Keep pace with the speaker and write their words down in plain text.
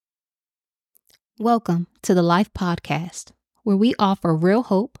Welcome to the Life Podcast, where we offer real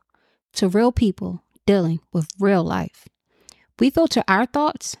hope to real people dealing with real life. We filter our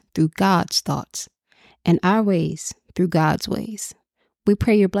thoughts through God's thoughts and our ways through God's ways. We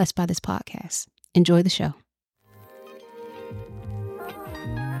pray you're blessed by this podcast. Enjoy the show.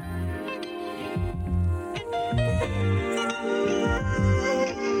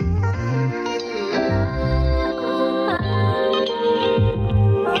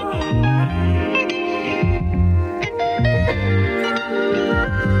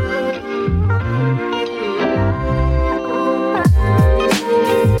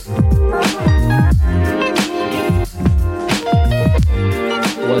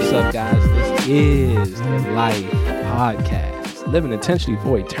 What's up, guys? This is the Life Podcast, living intentionally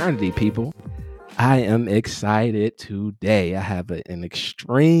for eternity, people. I am excited today. I have an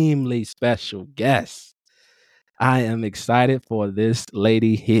extremely special guest. I am excited for this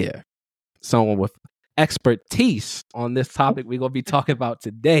lady here, someone with expertise on this topic we're going to be talking about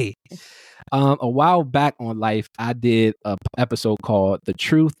today. A while back on Life, I did an episode called The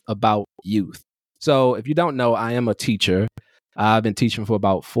Truth About Youth. So if you don't know, I am a teacher. I've been teaching for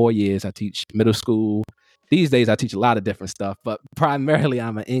about 4 years. I teach middle school. These days, I teach a lot of different stuff, but primarily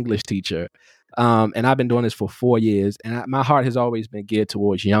I'm an English teacher. And I've been doing this for 4 years. And my heart has always been geared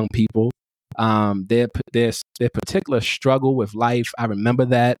towards young people. Their particular struggle with life, I remember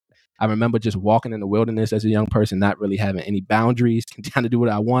that. I remember just walking in the wilderness as a young person, not really having any boundaries, trying to do what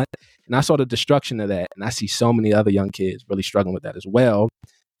I want. And I saw the destruction of that. And I see so many other young kids really struggling with that as well.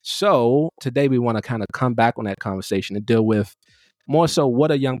 So today we want to kind of come back on that conversation and deal with more so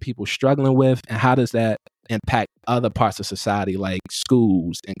what are young people struggling with and how does that impact other parts of society like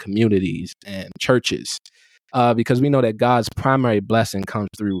schools and communities and churches? Because we know that God's primary blessing comes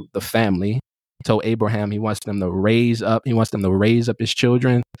through the family. He told Abraham he wants them to raise up his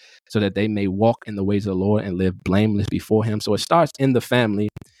children so that they may walk in the ways of the Lord and live blameless before him. So it starts in the family,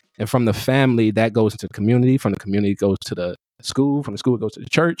 and from the family that goes into the community, from the community goes to the school, from the school it goes to the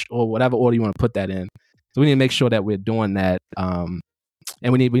church, or whatever order you want to put that in. So we need to make sure that we're doing that, and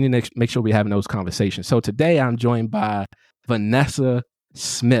we need to make sure we're having those conversations. So today I'm joined by Vanessa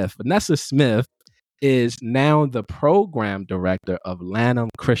Smith. Vanessa Smith is now the program director of Lanham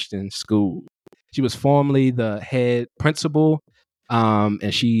Christian School. She was formerly the head principal,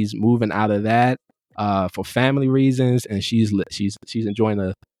 and she's moving out of that for family reasons, and she's enjoying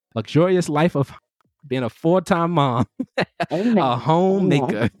a luxurious life of being a full-time mom, a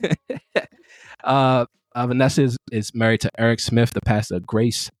homemaker. Vanessa is married to Eric Smith, the pastor of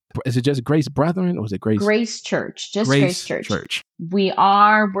Grace. Is it just Grace Brethren or is it Grace Church? Just Grace Church.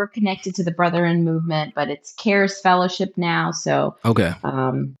 We're connected to the Brethren movement, but it's Cares Fellowship now. So okay.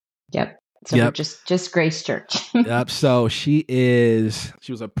 Yep. So we're just Grace Church. Yep. So she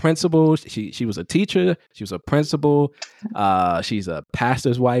was a principal. She was a teacher. She was a principal. She's a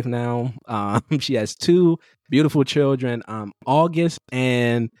pastor's wife now. She has 2 beautiful children, August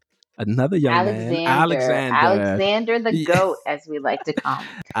and another young man, Alexander the goat, as we like to call him.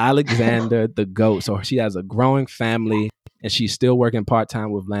 Alexander the goat. So she has a growing family, and she's still working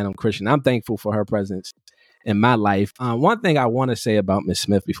part-time with Lanham Christian. I'm thankful for her presence in my life. One thing I want to say about Miss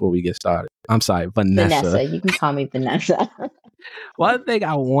Smith before we get started. I'm sorry, Vanessa. You can call me Vanessa. One thing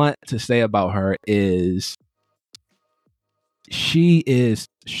I want to say about her is she is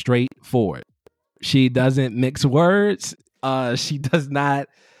straightforward. She doesn't mix words. She does not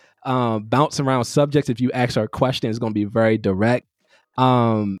bounce around subjects. If you ask her a question, it's going to be very direct.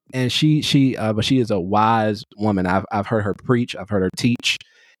 And but she is a wise woman. I've heard her preach. I've heard her teach.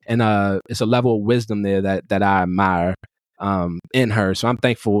 And it's a level of wisdom there that I admire in her. So I'm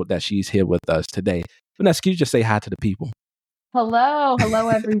thankful that she's here with us today. Vanessa, can you just say hi to the people? Hello,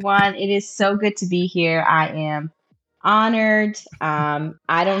 everyone. It is so good to be here. I am honored.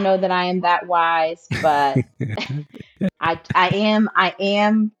 I don't know that I am that wise, but I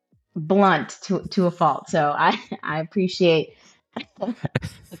am blunt to a fault. So I appreciate the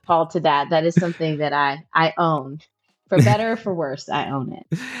call to that. That is something that I own. For better or for worse, I own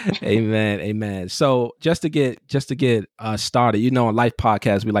it. Amen. So just to get started, on Life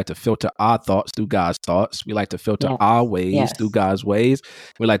Podcast, we like to filter our thoughts through God's thoughts. We like to filter our ways through God's ways.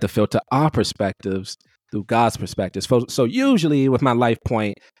 We like to filter our perspectives through God's perspectives. So usually with my life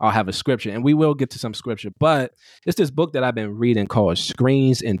point, I'll have a scripture, and we will get to some scripture, but it's this book that I've been reading called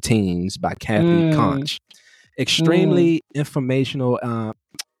Screens and Teens by Kathy Conch. Extremely informational,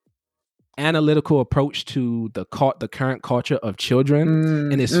 analytical approach to the current culture of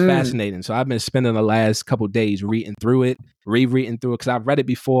children, and it's fascinating. So I've been spending the last couple of days reading through it, rereading through it, because I've read it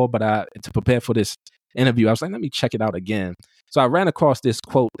before, but to prepare for this interview, I was like, let me check it out again. So I ran across this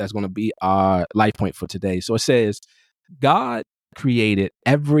quote that's going to be our life point for today. So it says, God created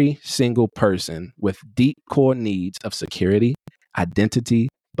every single person with deep core needs of security, identity,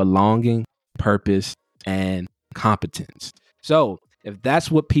 belonging, purpose, and competence. So if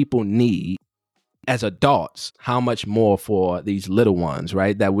that's what people need as adults, how much more for these little ones,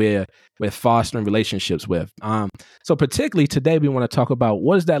 right? That we're fostering relationships with. So particularly today, we want to talk about,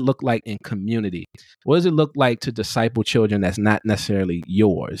 what does that look like in community? What does it look like to disciple children that's not necessarily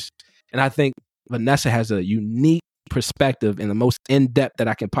yours? And I think Vanessa has a unique perspective and the most in-depth that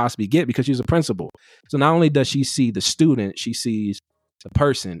I can possibly get, because she's a principal. So not only does she see the student, she sees the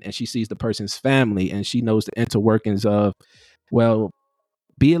person, and she sees the person's family, and she knows the interworkings of, well,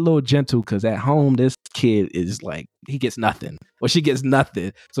 be a little gentle, because at home this kid is like, he gets nothing or she gets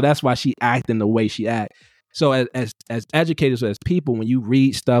nothing. So that's why she acting the way she act. So as educators or as people, when you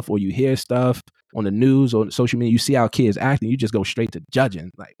read stuff or you hear stuff on the news or social media, you see how kids acting, you just go straight to judging.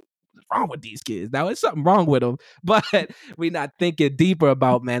 Like, what's wrong with these kids? Now, it's something wrong with them, but we're not thinking deeper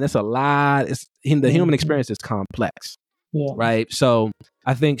about, man, it's a lot. The human experience is complex, right? So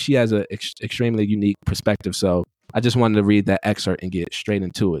I think she has an extremely unique perspective. So I just wanted to read that excerpt and get straight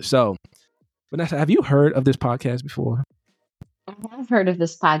into it. So, Vanessa, have you heard of this podcast before? I have heard of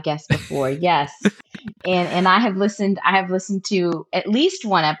this podcast before, yes. And I have listened to at least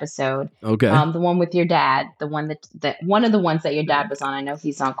one episode. Okay. The one with your dad, the one that one of the ones that your dad was on. I know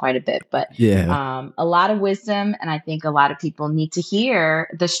he's on quite a bit, but a lot of wisdom, and I think a lot of people need to hear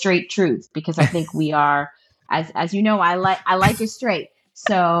the straight truth, because I think we are, as you know, I like it straight.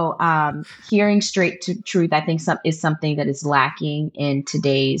 So hearing straight to truth, I think is something that is lacking in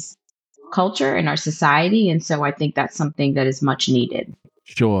today's culture and our society. And so I think that's something that is much needed.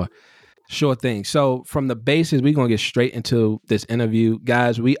 Sure thing. So from the basis, we're going to get straight into this interview.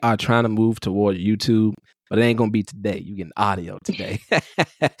 Guys, we are trying to move toward YouTube, but it ain't going to be today. You getting audio today.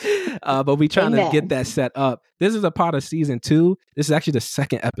 But we trying to get that set up. This is a part of season 2. This is actually the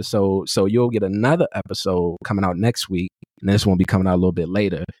second episode. So you'll get another episode coming out next week. And this won't be coming out a little bit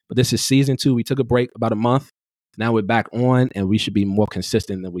later. But this is season 2. We took a break about a month. Now we're back on, and we should be more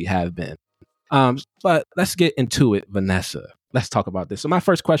consistent than we have been. But let's get into it, Vanessa. Let's talk about this. So my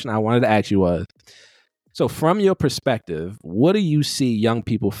first question I wanted to ask you was, so from your perspective, what do you see young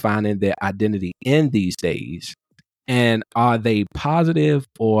people finding their identity in these days? And are they positive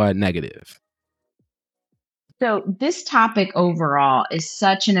or negative? So this topic overall is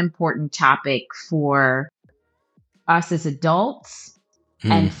such an important topic for us as adults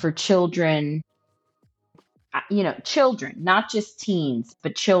and for children, children, not just teens,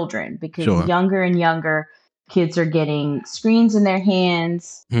 but children, because younger and younger kids are getting screens in their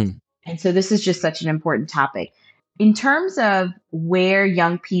hands. And so this is just such an important topic. In terms of where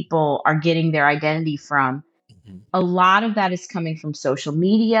young people are getting their identity from, a lot of that is coming from social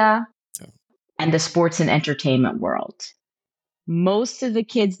media and the sports and entertainment world. Most of the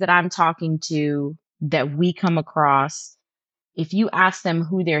kids that I'm talking to, that we come across, if you ask them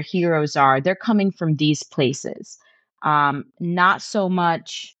who their heroes are, they're coming from these places. Not so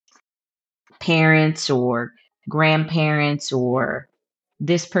much parents or grandparents or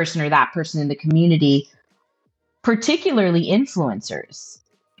this person or that person in the community, particularly influencers.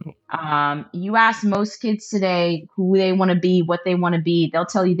 You ask most kids today who they want to be, what they want to be, they'll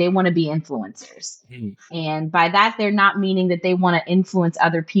tell you they want to be influencers. And by that, they're not meaning that they want to influence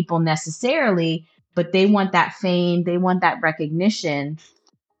other people necessarily, but they want that fame, they want that recognition.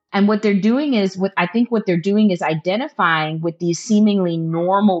 And what they're doing is identifying with these seemingly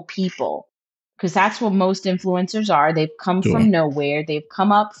normal people, because that's what most influencers are. They've come from nowhere. They've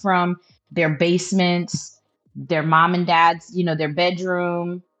come up from their basements, their mom and dad's, their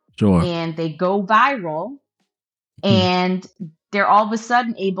bedroom, and they go viral, and they're all of a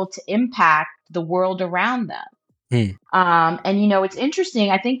sudden able to impact the world around them. And, it's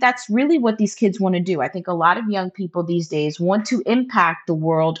interesting. I think that's really what these kids want to do. I think a lot of young people these days want to impact the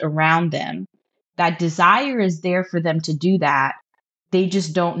world around them. That desire is there for them to do that. They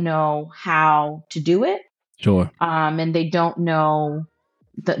just don't know how to do it. And they don't know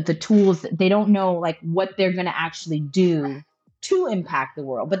the tools. They don't know like what they're going to actually do to impact the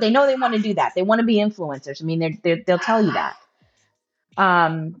world. But they know they want to do that. They want to be influencers. I mean, they'll tell you that.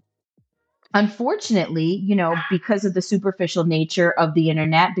 Unfortunately, because of the superficial nature of the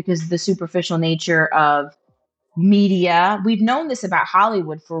internet, because of the superficial nature of media, we've known this about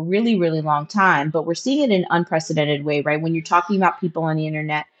Hollywood for a really, really long time, but we're seeing it in an unprecedented way, right? When you're talking about people on the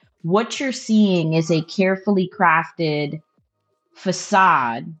internet, what you're seeing is a carefully crafted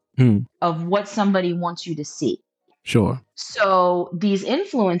facade of what somebody wants you to see. Sure. So these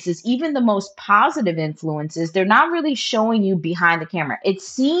influences, even the most positive influences, they're not really showing you behind the camera. It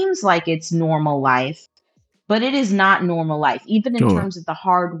seems like it's normal life, but it is not normal life. Even in Sure. terms of the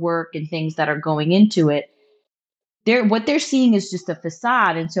hard work and things that are going into it, what they're seeing is just a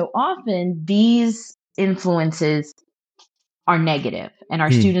facade. And so often these influences are negative, and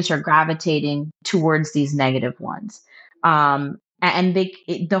our students are gravitating towards these negative ones. And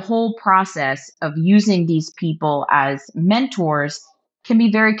the whole process of using these people as mentors can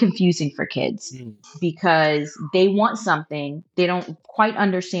be very confusing for kids because they want something, they don't quite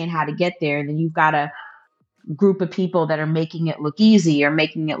understand how to get there. And then you've got a group of people that are making it look easy or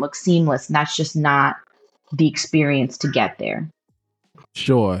making it look seamless. And that's just not the experience to get there.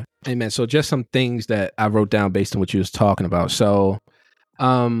 Sure. Amen. So just some things that I wrote down based on what you was talking about. So,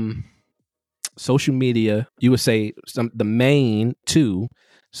 social media, you would say the main two,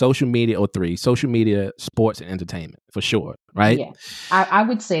 social media, or three, social media, sports, and entertainment, for sure, right? Yeah, I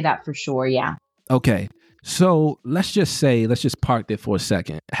would say that for sure. Yeah. Okay. So let's just park there for a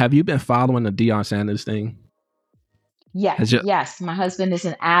second. Have you been following the Deion Sanders thing? Yes. Yes. My husband is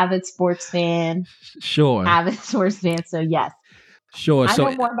an avid sports fan. Sure. Avid sports fan. So yes. Sure. I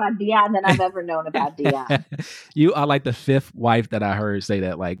know more about Deion than I've ever known about Deion. You are like the fifth wife that I heard say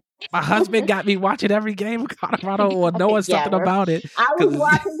that. Like, my husband got me watching every game of Colorado or knowing something about it. I was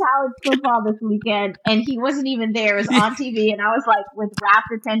watching college football this weekend, and he wasn't even there. It was on TV, and I was like with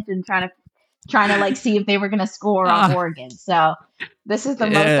rapt attention trying to like see if they were going to score on Oregon. So this is the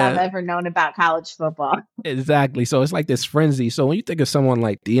most I've ever known about college football. Exactly. So it's like this frenzy. So when you think of someone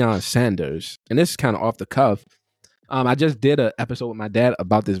like Deion Sanders, and this is kind of off the cuff, I just did an episode with my dad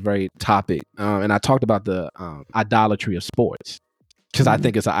about this very topic, and I talked about the idolatry of sports because I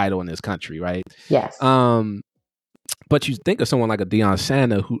think it's an idol in this country, right? Yes. But you think of someone like a Deion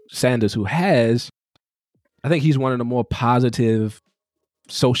Sanders who has, I think he's one of the more positive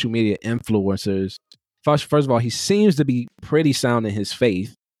social media influencers. First of all, he seems to be pretty sound in his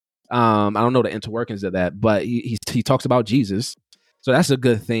faith. I don't know the interworkings of that, but he talks about Jesus, so that's a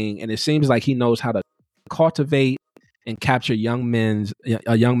good thing. And it seems like he knows how to cultivate and capture a young man's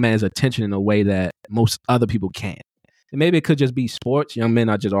attention in a way that most other people can't. And maybe it could just be sports. Young men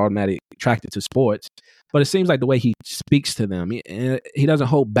are just automatically attracted to sports, but it seems like the way he speaks to them, he doesn't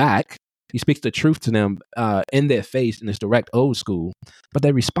hold back. He speaks the truth to them in their face in this direct old school, but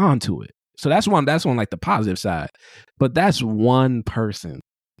they respond to it. So that's one like the positive side. But that's one person.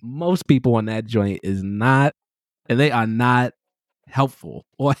 Most people on that joint is not, and they are not helpful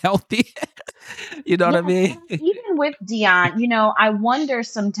or healthy. You know what I mean? Even with Deion, I wonder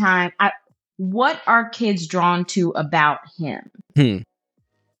sometimes what are kids drawn to about him?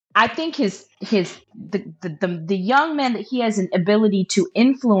 I think the young man that he has an ability to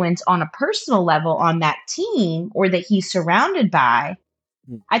influence on a personal level on that team or that he's surrounded by,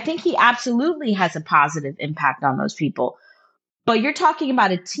 I think he absolutely has a positive impact on those people. But you're talking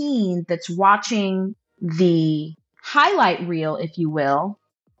about a teen that's watching the highlight reel, if you will.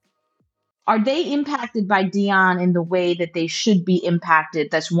 Are they impacted by Deion in the way that they should be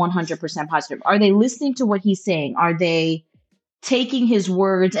impacted? That's 100% positive. Are they listening to what he's saying? Are they taking his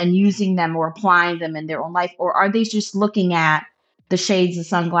words and using them or applying them in their own life? Or are they just looking at the shades of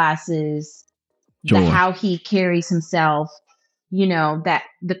sunglasses, how he carries himself, that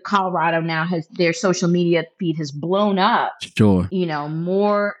the Colorado now has their social media feed has blown up,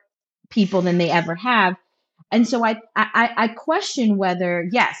 more people than they ever have. And so I question whether,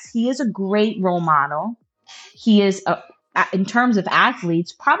 yes, he is a great role model. He is, in terms of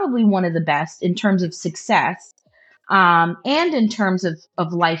athletes, probably one of the best in terms of success, and in terms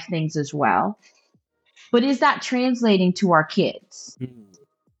of life things as well. But is that translating to our kids?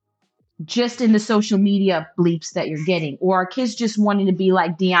 Just in the social media bleeps that you're getting? Or are kids just wanting to be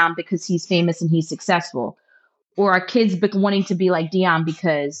like Deion because he's famous and he's successful? Or are kids wanting to be like Deion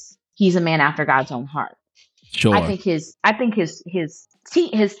because he's a man after God's own heart? Sure. I think his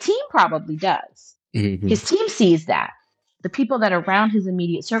team probably does. Mm-hmm. His team sees that. The people that are around his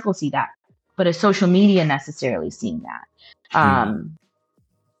immediate circle see that, but is social media necessarily seeing that?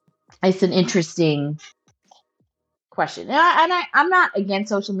 It's an interesting question. And I'm not against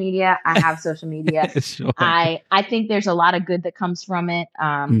social media. I have social media. Sure. I think there's a lot of good that comes from it.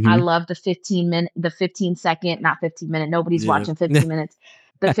 I love the 15 second, not 15 minute. Nobody's watching 15 minutes.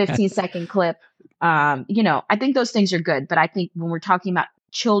 The 15-second clip. I think those things are good. But I think when we're talking about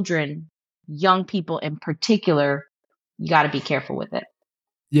children, young people in particular, you got to be careful with it.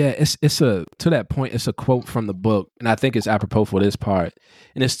 Yeah, to that point, it's a quote from the book, and I think it's apropos for this part.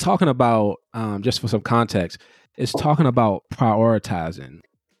 And it's talking about, just for some context, it's talking about prioritizing.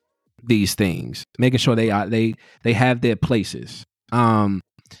 these things, making sure they have their places. And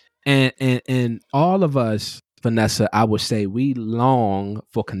all of us, Vanessa, I would say we long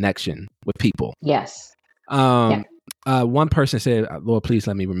for connection with people. Yes. One person said, Lord, please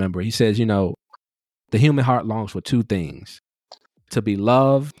let me remember. He says, the human heart longs for two things: to be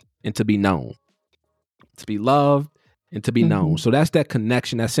loved and to be known. To be loved and to be known. So that's that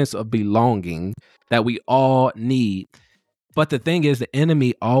connection, that sense of belonging that we all need. But the thing is, the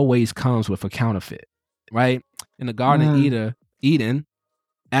enemy always comes with a counterfeit, right? In the Garden of Eden,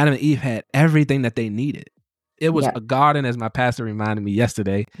 Adam and Eve had everything that they needed. It was a garden, as my pastor reminded me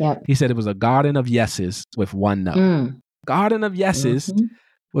yesterday. He said it was a garden of yeses with one no. Garden of yeses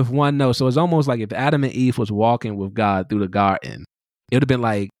with one no. So it's almost like if Adam and Eve was walking with God through the garden, it would have been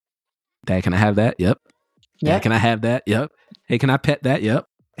like, Dad, can I have that? Yep. Dad, can I have that? Yep. Hey, can I pet that? Yep.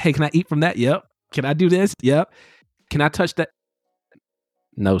 Hey, can I eat from that? Yep. Can I do this? Yep. Can I touch that?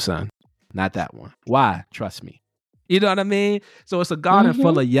 No, son. Not that one. Why? Trust me. You know what I mean? So it's a garden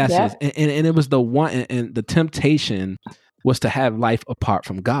full of yeses. And it was the one, and the temptation was to have life apart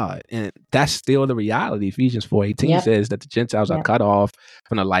from God. And that's still the reality. Ephesians 4:18 says that the Gentiles are cut off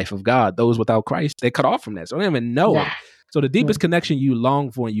from the life of God. Those without Christ, they're cut off from that. So they don't even know it. So the deepest connection you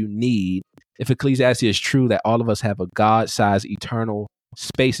long for and you need, if Ecclesiastes is true, that all of us have a God-sized eternal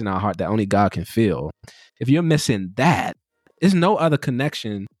space in our heart that only God can fill. If you're missing that, there's no other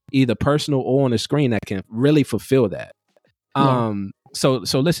connection, either personal or on the screen, that can really fulfill that. So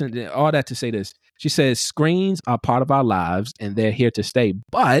listen, all that to say this. She says, screens are part of our lives and they're here to stay,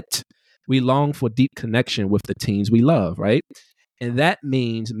 but we long for deep connection with the teens we love, right? And that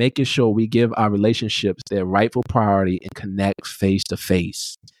means making sure we give our relationships their rightful priority and connect face to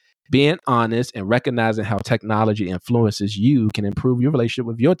face. Being honest and recognizing how technology influences you can improve your relationship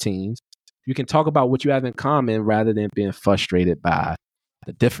with your teens. You can talk about what you have in common rather than being frustrated by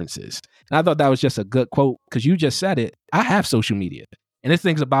the differences. And I thought that was just a good quote because you just said it. I have social media and there's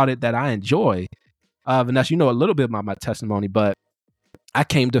things about it that I enjoy. Vanessa, you know a little bit about my testimony, but I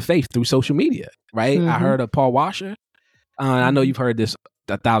came to faith through social media, right? I heard of Paul Washer. I know you've heard this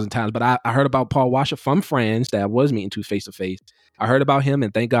 1,000 times, but I heard about Paul Washer from friends that I was meeting to face. I heard about him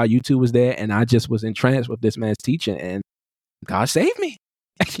and thank God YouTube was there. And I just was entranced with this man's teaching and God saved me.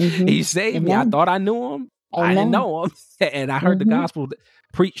 He saved me. I thought I knew him. I didn't know him. And I heard the gospel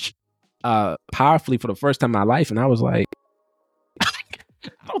preached powerfully for the first time in my life. And I was like,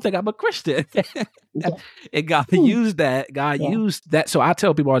 I don't think I'm a Christian. And God used that. God used that. So I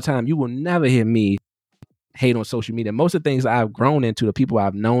tell people all the time, you will never hear me hate on social media. Most of the things I've grown into, the people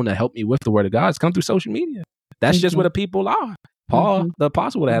I've known to help me with the word of God, has come through social media. That's just where the people are. Paul, the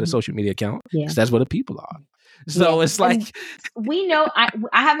apostle, would have had a social media account because that's where the people are. So it's like, and we know, I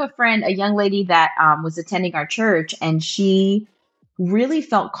have a friend, a young lady that was attending our church, and she really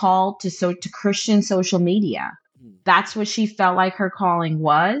felt called to Christian social media. That's what she felt like her calling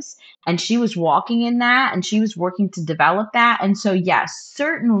was. And she was walking in that and she was working to develop that. And so, yes,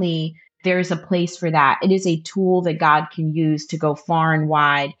 certainly there's a place for that. It is a tool that God can use to go far and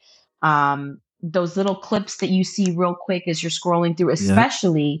wide. Those little clips that you see real quick as you're scrolling through,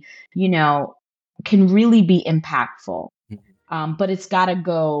 especially, can really be impactful. But it's got to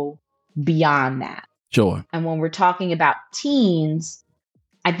go beyond that. Sure. And when we're talking about teens,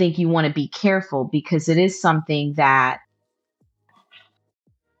 I think you want to be careful because it is something that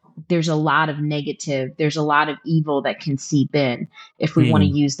there's a lot of negative, there's a lot of evil that can seep in, if we want to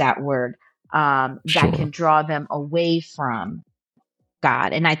use that word, that can draw them away from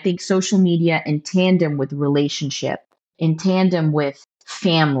God. And I think social media in tandem with relationship, in tandem with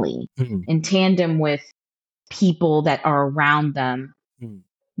family, in tandem with people that are around them,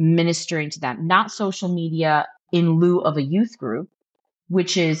 ministering to them, not social media in lieu of a youth group,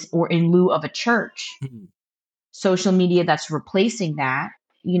 or in lieu of a church, social media that's replacing that.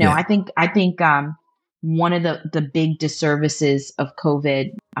 I think one of the big disservices of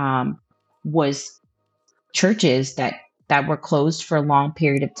COVID was churches that were closed for a long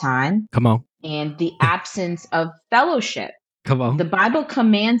period of time. Come on. And the absence of fellowship. Come on. The Bible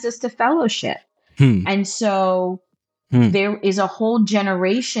commands us to fellowship. And so there is a whole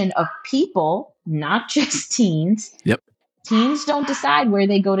generation of people, not just teens. Yep. Teens don't decide where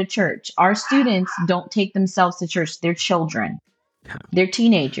they go to church. Our students don't take themselves to church. They're children. They're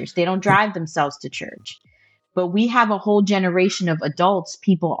teenagers. They don't drive themselves to church. But we have a whole generation of adults,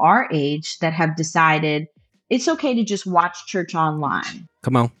 people our age, that have decided it's okay to just watch church online.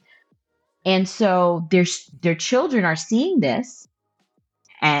 Come on. And so their children are seeing this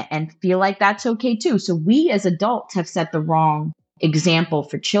and feel like that's okay too. So we as adults have set the wrong example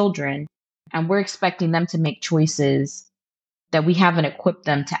for children, and we're expecting them to make choices that we haven't equipped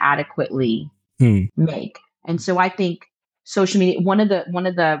them to adequately Hmm. make. And so I think social media, one of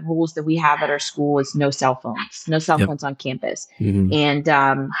the rules that we have at our school is no cell phones, Yep. phones on campus. Mhm.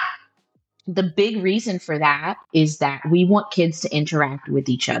 And the big reason for that is that we want kids to interact with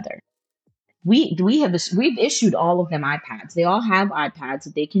each other. We've issued all of them iPads. They all have iPads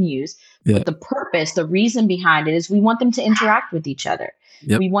that they can use. Yeah. But the reason behind it is we want them to interact with each other.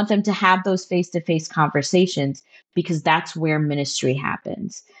 Yep. We want them to have those face-to-face conversations because that's where ministry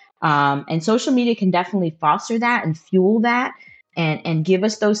happens. And social media can definitely foster that and fuel that and give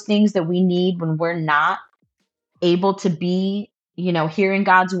us those things that we need when we're not able to be, hearing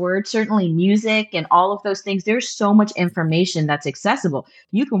God's word. Certainly music and all of those things. There's so much information that's accessible.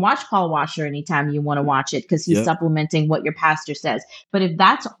 You can watch Paul Washer anytime you want to watch it because he's Yep. supplementing what your pastor says. But if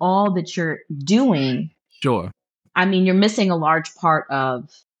that's all that you're doing, Sure. I mean, you're missing a large part of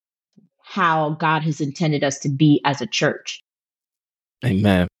how God has intended us to be as a church.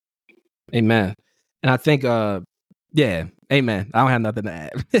 Amen. Amen. And I think, yeah, amen. I don't have nothing to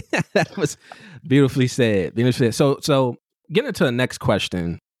add. That was beautifully said. Beautifully said. So getting into the next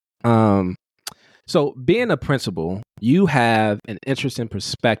question. So being a principal, you have an interesting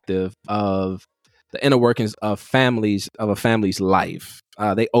perspective of the inner workings of a family's life.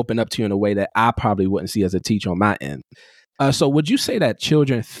 They open up to you in a way that I probably wouldn't see as a teacher on my end. So would you say that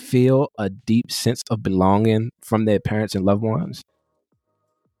children feel a deep sense of belonging from their parents and loved ones?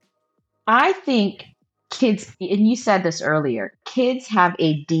 I think kids, and you said this earlier, kids have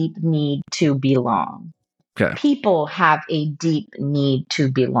a deep need to belong. Okay. People have a deep need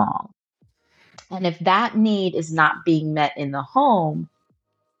to belong. And if that need is not being met in the home,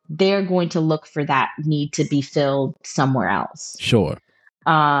 they're going to look for that need to be filled somewhere else. Sure.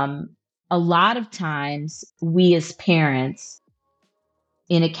 A lot of times, we as parents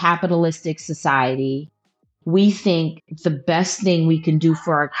in a capitalistic society, we think the best thing we can do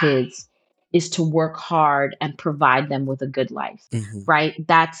for our kids is to work hard and provide them with a good life, right?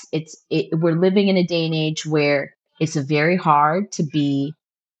 We're living in a day and age where it's very hard to be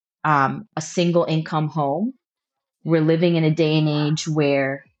a single income home. We're living in a day and age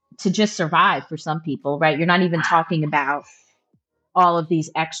where to just survive for some people, right? You're not even talking about all of these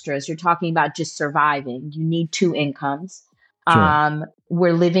extras. You're talking about just surviving. You need two incomes. Sure.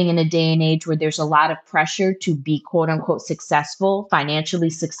 We're living in a day and age where there's a lot of pressure to be quote unquote successful, financially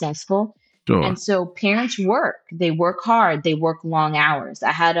successful. Sure. And so parents work. They work hard. They work long hours.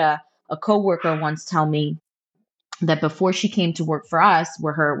 I had a coworker once tell me that before she came to work for us,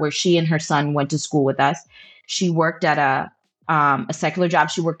 where she and her son went to school with us, she worked at a secular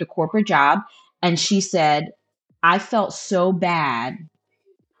job. She worked a corporate job. And she said, I felt so bad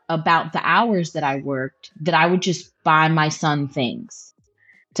about the hours that I worked that I would just buy my son things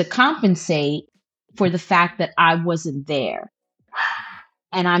to compensate for the fact that I wasn't there.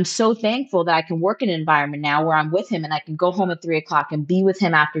 And I'm so thankful that I can work in an environment now where I'm with him and I can go home at 3:00 and be with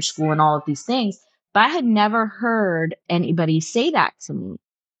him after school and all of these things. But I had never heard anybody say that to me.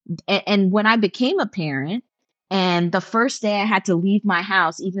 And when I became a parent and the first day I had to leave my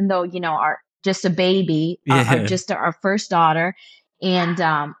house, even though, just a baby, our first daughter. And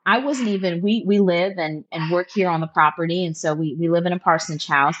I wasn't even, we live and work here on the property. And so we live in a parsonage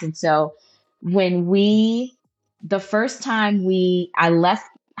house. And so the first time I left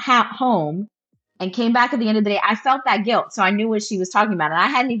home and came back at the end of the day, I felt that guilt. So I knew what she was talking about. And I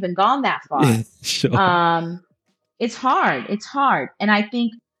hadn't even gone that far. Sure. It's hard. It's hard. And I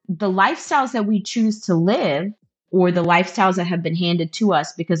think the lifestyles that we choose to live or the lifestyles that have been handed to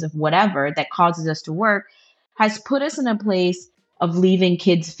us because of whatever that causes us to work has put us in a place of leaving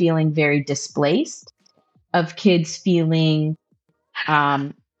kids feeling very displaced, of kids feeling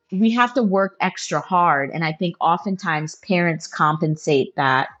we have to work extra hard. And I think oftentimes parents compensate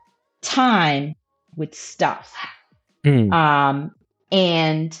that time with stuff.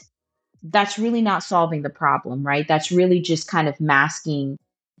 And that's really not solving the problem, right? That's really just kind of masking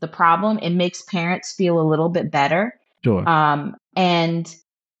the problem. It makes parents feel a little bit better. Sure. And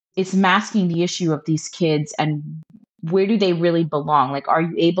it's masking the issue of these kids and where do they really belong? Like, are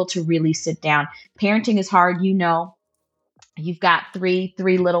you able to really sit down? Parenting is hard, You've got three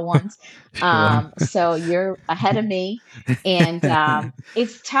little ones. Sure. So you're ahead of me. And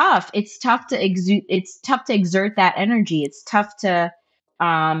it's tough. It's tough to exert that energy. It's tough to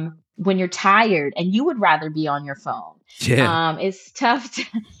when you're tired and you would rather be on your phone. Yeah. It's tough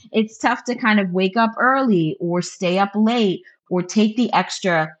to kind of wake up early or stay up late or take the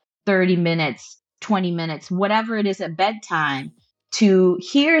extra 30 minutes, 20 minutes, whatever it is at bedtime to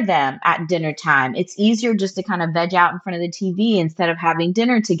hear them at dinner time. It's easier just to kind of veg out in front of the TV instead of having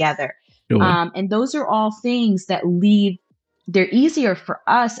dinner together. Sure. And those are all things that leave they're easier for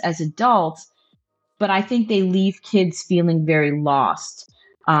us as adults, but I think they leave kids feeling very lost,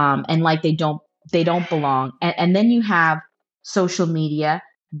 and like they don't belong. And then you have social media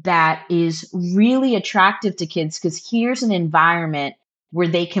that is really attractive to kids because here's an environment where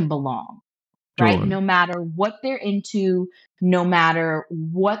they can belong, right? Sure. No matter what they're into, no matter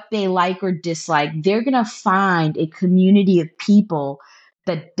what they like or dislike, they're going to find a community of people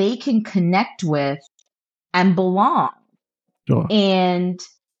that they can connect with and belong. Sure. And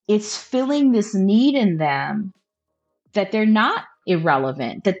it's filling this need in them that they're not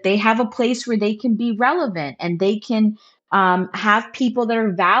irrelevant, that they have a place where they can be relevant and they can have people that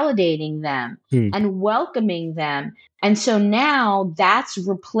are validating them and welcoming them. And so now that's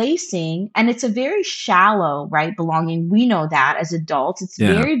replacing, and it's a very shallow, right, belonging. We know that as adults, it's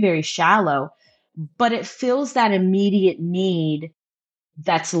very, very shallow, but it fills that immediate need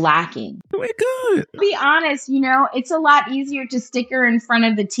that's lacking. We're good. To be honest, it's a lot easier to stick her in front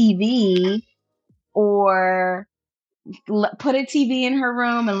of the TV or put a TV in her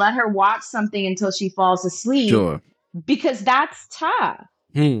room and let her watch something until she falls asleep. Sure. Because that's tough.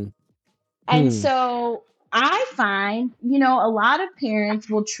 And so I find, a lot of parents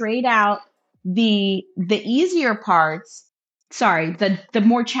will trade out the easier parts, the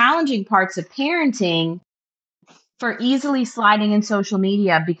more challenging parts of parenting for easily sliding in social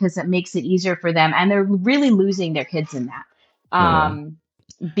media because it makes it easier for them. And they're really losing their kids in that.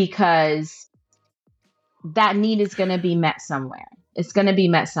 Because that need is going to be met somewhere. It's going to be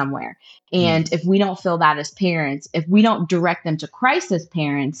met somewhere. And if we don't fill that as parents, if we don't direct them to Christ as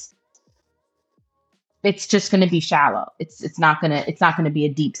parents, it's just going to be shallow. It's not going to be a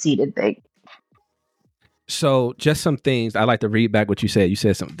deep-seated thing. So just some things I like to read back what you said. You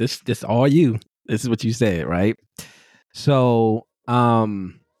said something. This all you. This is what you said, right? So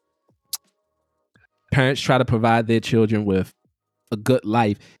parents try to provide their children with a good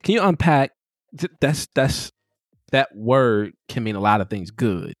life. Can you unpack that word can mean a lot of things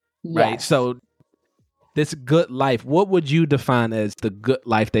good, right? Yes. So this good life, what would you define as the good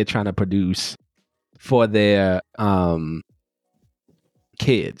life they're trying to produce for their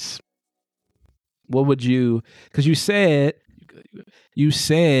kids? What would you, because you said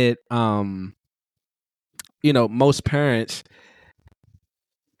most parents,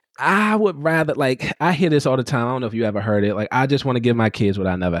 I would rather, like, I hear this all the time. I don't know if you ever heard it. Like, I just want to give my kids what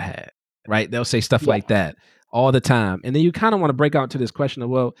I never had. Right? They'll say stuff like that all the time. And then you kind of want to break out into this question of,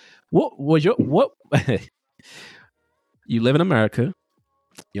 well, what was what you live in America,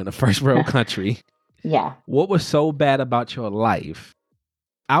 you're in a first world country. Yeah. What was so bad about your life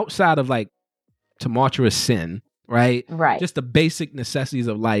outside of like tumultuous sin, right? Right. Just the basic necessities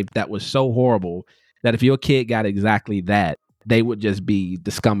of life that was so horrible that if your kid got exactly that, they would just be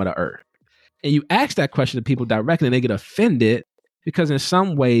the scum of the earth. And you ask that question to people directly and they get offended because in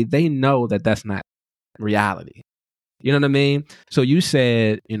some way they know that that's not reality. You know what I mean? So you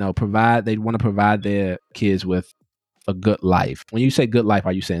said, they want to provide their kids with a good life. When you say good life,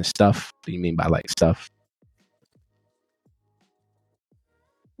 are you saying stuff? What do you mean by like stuff?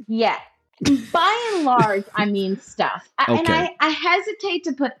 Yeah. By and large, I mean stuff. Okay. And I hesitate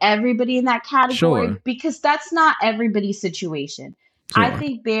to put everybody in that category because that's not everybody's situation. Sure. I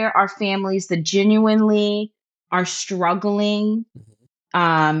think there are families that genuinely are struggling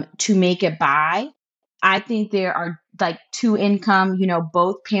to make it by. I think there are like two income,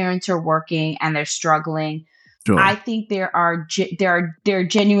 both parents are working and they're struggling. Sure. I think there are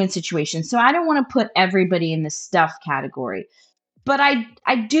genuine situations. So I don't want to put everybody in the stuff category. But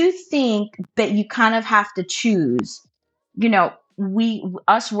I do think that you kind of have to choose,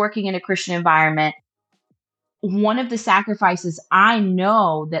 us working in a Christian environment, one of the sacrifices I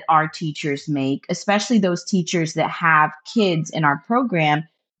know that our teachers make, especially those teachers that have kids in our program,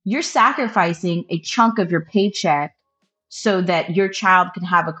 you're sacrificing a chunk of your paycheck so that your child can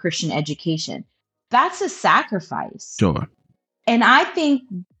have a Christian education. That's a sacrifice. Sure. And I think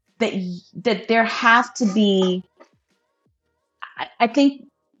that there has to be, I think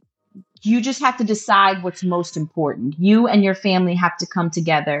you just have to decide what's most important. You and your family have to come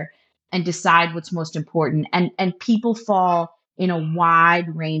together and decide what's most important. And people fall in a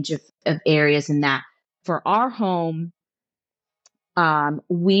wide range of areas in that. For our home,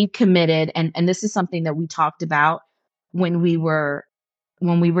 we committed, and this is something that we talked about when we were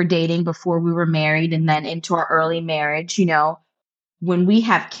dating, before we were married, and then into our early marriage. When we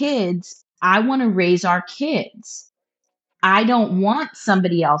have kids, I want to raise our kids. I don't want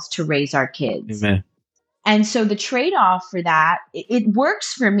somebody else to raise our kids. Amen. And so the trade-off for that, it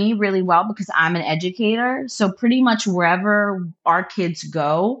works for me really well because I'm an educator. So pretty much wherever our kids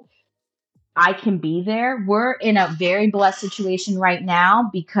go, I can be there. We're in a very blessed situation right now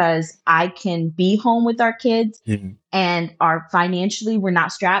because I can be home with our kids and are financially, we're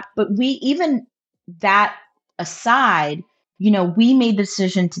not strapped. But we, even that aside, we made the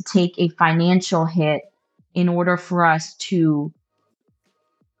decision to take a financial hit in order for us to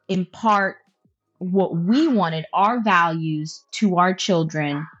impart what we wanted, our values, to our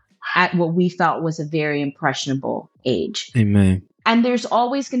children at what we felt was a very impressionable age. Amen. And there's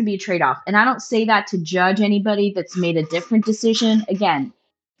always going to be a trade-off. And I don't say that to judge anybody that's made a different decision. Again,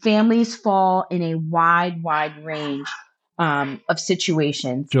 families fall in a wide range of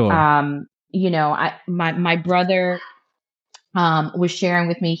situations. Sure. My brother was sharing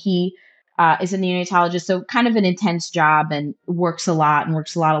with me. He is a neonatologist, so kind of an intense job and works a lot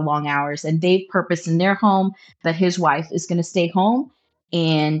of long hours. And they've purposed in their home that his wife is going to stay home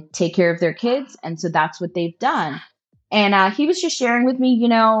and take care of their kids. And so that's what they've done. And he was just sharing with me,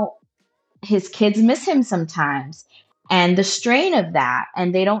 his kids miss him sometimes and the strain of that.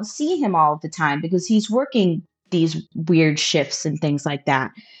 And they don't see him all the time because he's working these weird shifts and things like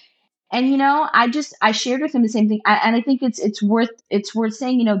that. And, I shared with him the same thing. And I think it's worth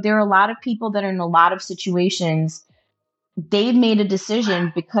saying, there are a lot of people that are in a lot of situations. They've made a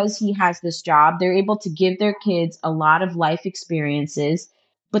decision because he has this job. They're able to give their kids a lot of life experiences,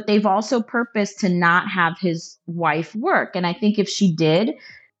 but they've also purposed to not have his wife work. And I think if she did,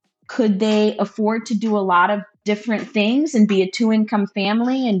 could they afford to do a lot of different things and be a 2-income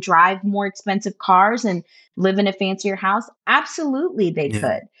family and drive more expensive cars and live in a fancier house? Absolutely, they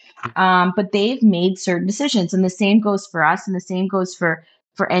could. But they've made certain decisions, and the same goes for us, and the same goes for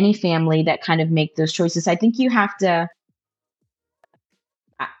any family that kind of make those choices. I think you have to.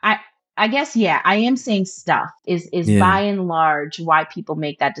 I guess, I am saying stuff is by and large why people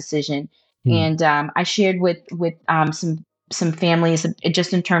make that decision. And I shared with some families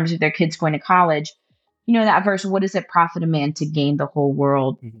just in terms of their kids going to college. That verse, what does it profit a man to gain the whole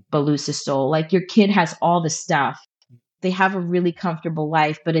world but lose his soul? Like, your kid has all the stuff. They have a really comfortable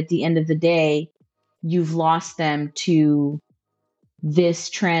life, but at the end of the day, you've lost them to this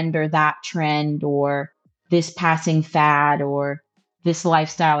trend or that trend or this passing fad or this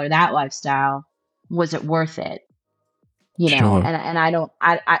lifestyle or that lifestyle. Was it worth it? Sure. And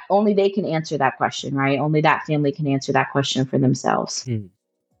I only they can answer that question, right? Only that family can answer that question for themselves.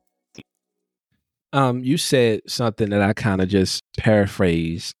 You said something that I kind of just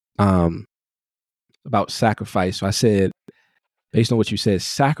paraphrased about sacrifice. So I said, based on what you said,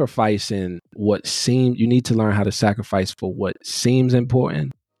 sacrificing what seemed, you need to learn how to sacrifice for what seems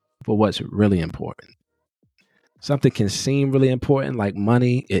important, for what's really important. Something can seem really important, like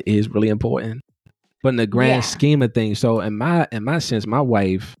money. It is really important, but in the grand scheme of things. So in my sense, my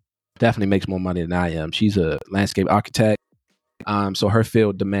wife definitely makes more money than I am. She's a landscape architect. So her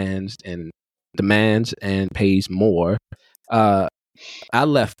field demands and pays more. I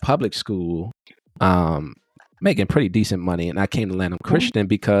left public school making pretty decent money, and I came to Lanham Christian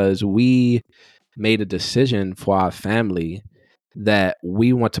because we made a decision for our family that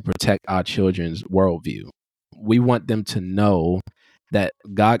we want to protect our children's worldview. We want them to know that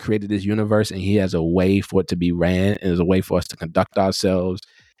God created this universe and he has a way for it to be ran, and there's a way for us to conduct ourselves.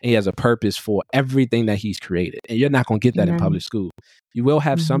 And he has a purpose for everything that he's created. And you're not going to get that in public school. You will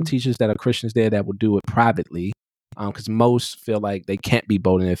have some teachers that are Christians there that will do it privately, because most feel like they can't be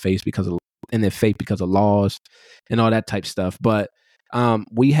bold in their faith because of laws and all that type stuff. But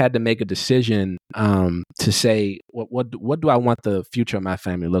we had to make a decision to say, what do I want the future of my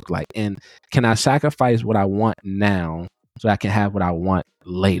family look like? And can I sacrifice what I want now so I can have what I want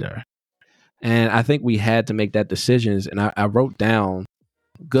later? And I think we had to make that decisions. And I wrote down,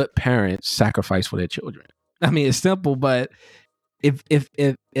 good parents sacrifice for their children. I mean, it's simple, but if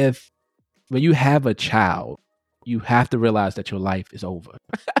when you have a child, you have to realize that your life is over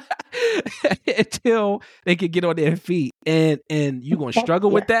until they can get on their feet, and you're gonna struggle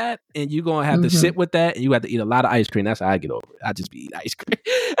with that, and you're gonna have to sit with that, and you have to eat a lot of ice cream. That's how I get over it. I just be eating ice cream.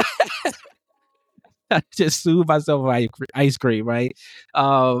 I just soothe myself with ice cream, right?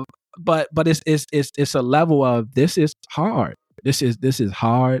 But it's a level of, this is hard. This is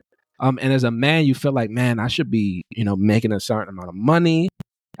hard. And as a man, you feel like, man, I should be, making a certain amount of money.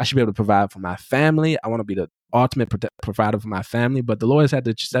 I should be able to provide for my family. I want to be the ultimate provider for my family. But the Lord has had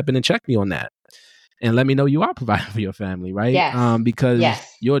to step in and check me on that and let me know you are providing for your family, right? Yes. Because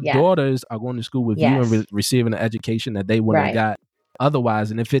your daughters are going to school with you and receiving an education that they wouldn't have got otherwise.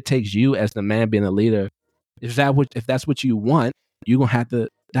 And if it takes you as the man being a leader, if that's what you want, you're going to have to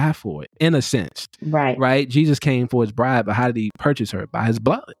die for it, in a sense. Right? Jesus came for his bride, but how did he purchase her? By his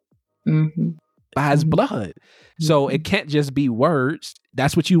blood. By his blood. So it can't just be words.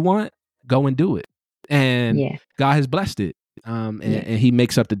 That's what you want. go and do it. And Yeah. God has blessed it. And he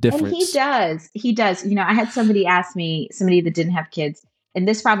makes up the difference. And he does. I had somebody ask me, somebody that didn't have kids, and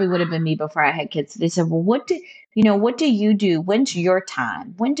this probably would have been me before I had kids. They said, well, what do you do? When's your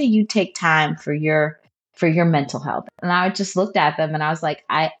time? When do you take time for your mental health? And I just looked at them and I was like,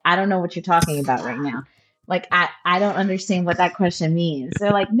 I don't know what you're talking about right now. Like, I don't understand what that question means.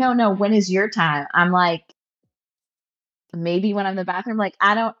 They're like, no, when is your time? I'm like, maybe when I'm in the bathroom. Like,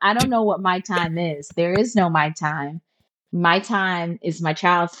 I don't know what my time is. There is no my time. My time is my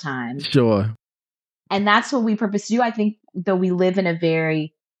child's time. Sure. And that's what we purpose to do. I think, though we live in a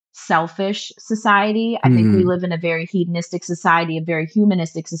very selfish society, I think we live in a very hedonistic society, a very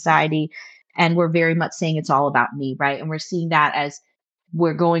humanistic society. And we're very much saying it's all about me, right? And we're seeing that as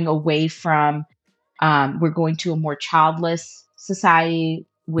we're going away from, we're going to a more childless society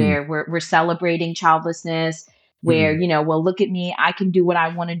where we're celebrating childlessness, where, well, look at me, I can do what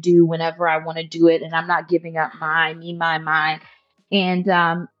I want to do whenever I want to do it. And I'm not giving up mine.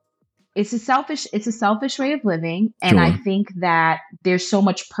 And, it's a selfish way of living. And Sure. I think that there's so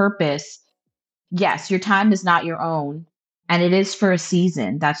much purpose. Yes, your time is not your own, and it is for a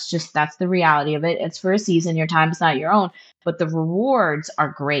season. That's the reality of it. It's for a season. Your time is not your own, but the rewards are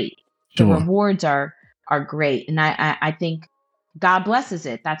great. The Sure. rewards are great. And I think God blesses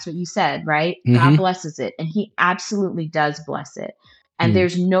it. That's what you said, right? God blesses it. And he absolutely does bless it. And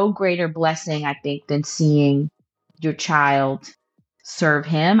there's no greater blessing, I think, than seeing your child serve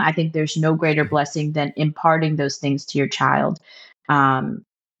him. I think there's no greater blessing than imparting those things to your child. And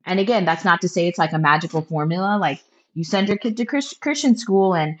again, that's not to say it's like a magical formula. Like, you send your kid to Christian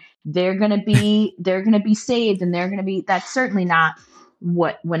school and they're going to be saved, and that's certainly not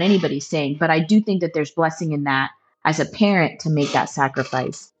what anybody's saying. But I do think that there's blessing in that as a parent, to make that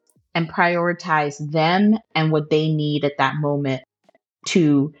sacrifice and prioritize them and what they need at that moment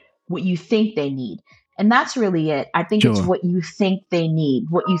to what you think they need. And that's really it. I think it's what you think they need,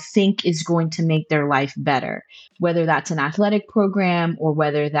 what you think is going to make their life better, whether that's an athletic program or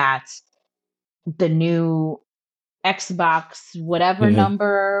whether that's the new Xbox, whatever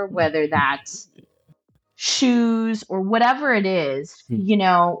number, whether that's shoes or whatever it is.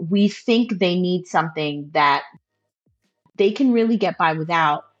 We think they need something that they can really get by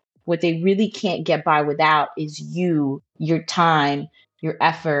without. What they really can't get by without is you, your time, your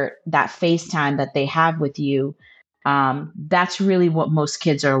effort, that FaceTime that they have with you. That's really what most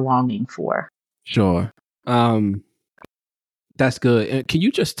kids are longing for. Sure. That's good. And can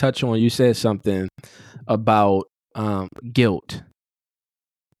you just touch on, you said something about guilt.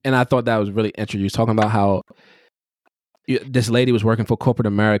 And I thought that was really interesting. You were talking about how this lady was working for corporate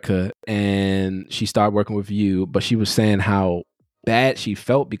America and she started working with you, but she was saying how bad she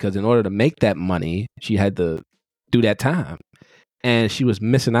felt because in order to make that money, she had to do that time. And she was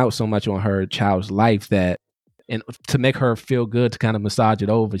missing out so much on her child's life that, and to make her feel good, to kind of massage it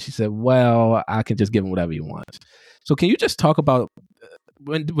over, she said, well, I can just give him whatever he wants. So can you just talk about,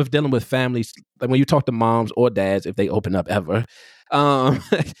 with dealing with families, like when you talk to moms or dads, if they open up ever,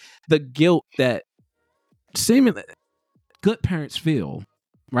 the guilt that seemingly good parents feel,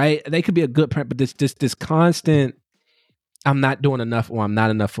 right? They could be a good parent, but this constant, I'm not doing enough or I'm not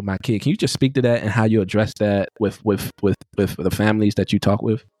enough for my kid. Can you just speak to that and how you address that with the families that you talk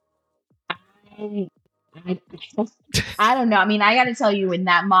with? I don't know. I mean, I got to tell you, when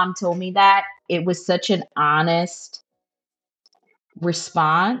that mom told me that, it was such an honest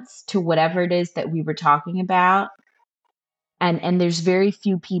response to whatever it is that we were talking about. And there's very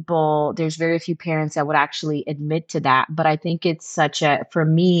few parents that would actually admit to that. But I think it's for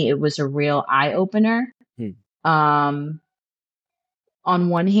me, it was a real eye opener. On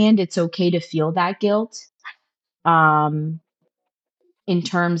one hand, it's okay to feel that guilt. In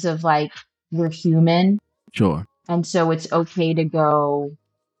terms of, like, we're human. Sure. And so it's okay to go,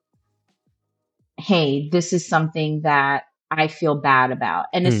 hey, this is something that I feel bad about.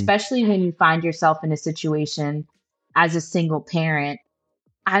 And especially when you find yourself in a situation as a single parent,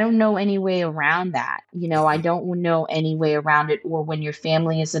 I don't know any way around that. I don't know any way around it. Or when your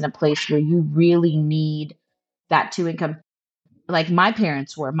family is in a place where you really need that two income. Like my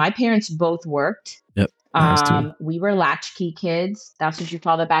parents both worked. Yep. We were latchkey kids. That's what you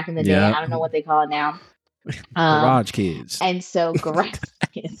called it back in the day. I don't know what they call it now. Garage kids. And so garage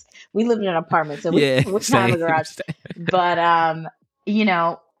kids. We lived in an apartment, so we were kind of a garage. But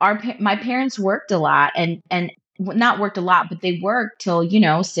my parents worked a lot, and not worked a lot, but they worked till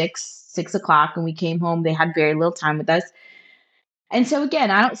 6 o'clock, and we came home. They had very little time with us. And so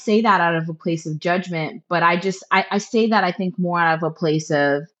again, I don't say that out of a place of judgment, but I say that, I think, more out of a place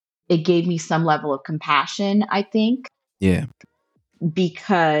of, it gave me some level of compassion, I think. Yeah.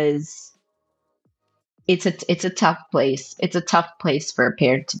 Because it's a tough place. It's a tough place for a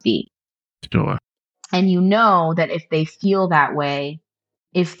parent to be. Sure. And you know that if they feel that way,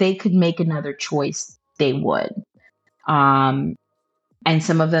 if they could make another choice, they would. And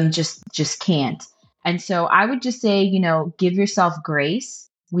some of them just can't. And so I would just say, give yourself grace.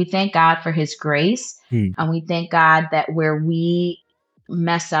 We thank God for his grace. And we thank God that where we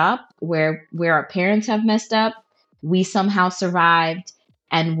mess up, where our parents have messed up, we somehow survived.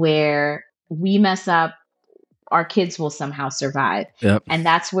 And where we mess up, our kids will somehow survive. Yep. And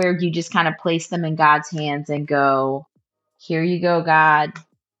that's where you just kind of place them in God's hands and go, here you go, God,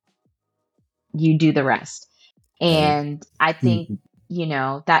 you do the rest. And I think,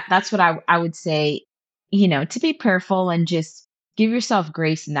 that's what I would say, to be prayerful and just give yourself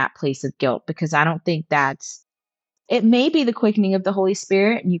grace in that place of guilt, because I don't think it may be the quickening of the Holy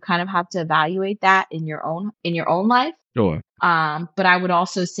Spirit, and you kind of have to evaluate that in your own life. Sure. But I would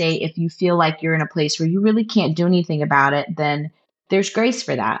also say, if you feel like you're in a place where you really can't do anything about it, then there's grace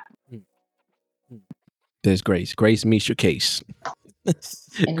for that. There's grace. Grace meets your case.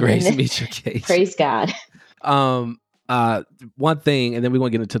 Grace meets your case. Praise God. One thing, and then we're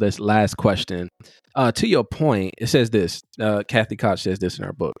going to get into this last question. To your point, it says this. Kathy Koch says this in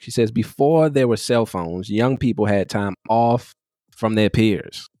her book. She says, before there were cell phones, young people had time off from their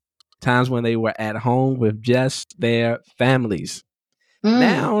peers. Times when they were at home with just their families.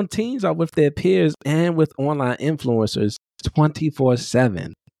 Now teens are with their peers and with online influencers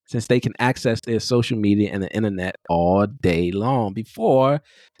 24/7, since they can access their social media and the internet all day long. Before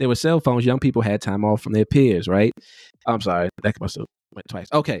there were cell phones, young people had time off from their peers, right? I'm sorry, that must have went twice.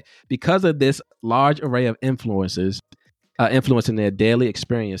 Okay, because of this large array of influences influencing their daily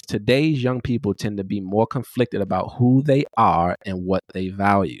experience, today's young people tend to be more conflicted about who they are and what they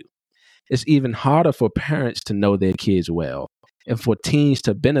value. It's even harder for parents to know their kids well, and for teens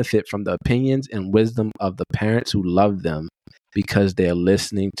to benefit from the opinions and wisdom of the parents who love them, because they're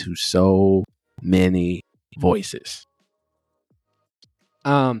listening to so many voices.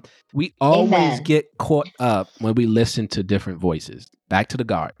 We always Amen. get caught up when we listen to different voices. Back to the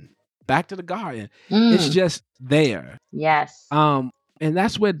garden. It's just there. Yes. And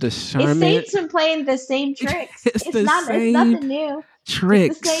that's where discernment. Satan's been playing the same tricks. It's nothing new.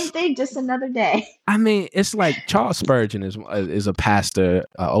 Tricks. It's the same thing, just another day. I mean, it's like Charles Spurgeon is a pastor,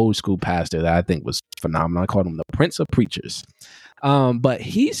 an old school pastor that I think was phenomenal. I called him the Prince of Preachers. But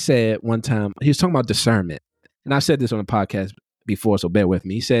he said one time, he was talking about discernment. And I've said this on a podcast before, so bear with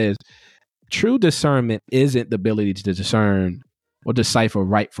me. He says, true discernment isn't the ability to discern or decipher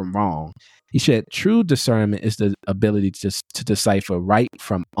right from wrong. He said, true discernment is the ability to decipher right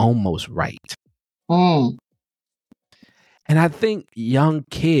from almost right. And I think young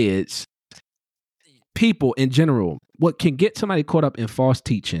kids, people in general, what can get somebody caught up in false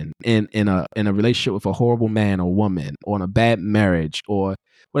teaching, in a relationship with a horrible man or woman, or in a bad marriage, or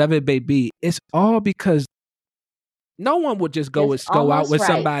whatever it may be, it's all because no one would just go out with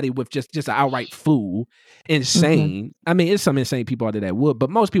somebody with just an outright fool, insane. I mean, it's some insane people out there that would,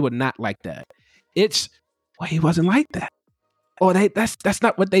 but most people are not like that. It's, well, he wasn't like that. Or that's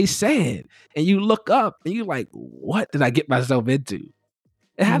not what they said. And you look up and you're like, what did I get myself into?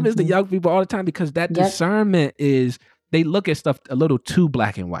 It happens to young people all the time, because that discernment is, they look at stuff a little too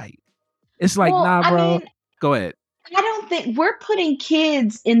black and white. It's like, nah, bro, go ahead. I don't think we're putting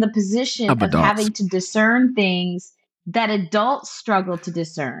kids in the position of having to discern things that adults struggle to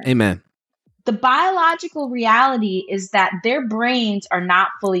discern. Amen. The biological reality is that their brains are not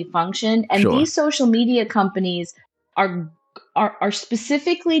fully functioned, and these social media companies are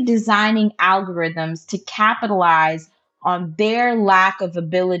specifically designing algorithms to capitalize on their lack of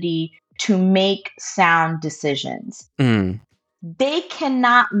ability to make sound decisions. They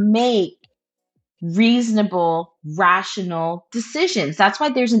cannot make reasonable, rational decisions. That's why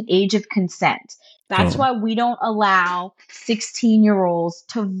there's an age of consent. That's why we don't allow 16-year-olds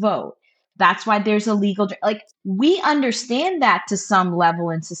to vote. That's why there's a legal, we understand that to some level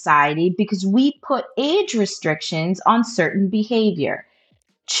in society, because we put age restrictions on certain behavior.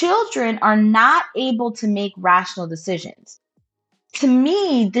 Children are not able to make rational decisions. To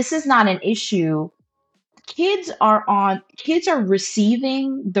me, this is not an issue. Kids are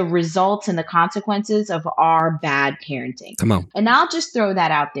receiving the results and the consequences of our bad parenting. Come on. And I'll just throw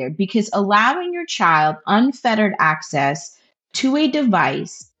that out there, because allowing your child unfettered access to a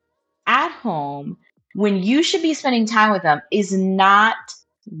device at home when you should be spending time with them is not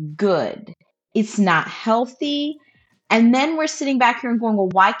good. It's not healthy. And then we're sitting back here and going, well,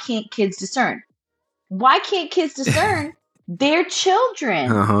 why can't kids discern? Why can't kids discern? They're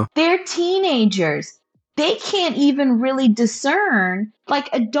children. They're teenagers. they can't even really discern. Like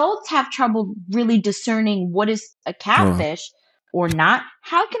adults have trouble really discerning what is a catfish or not.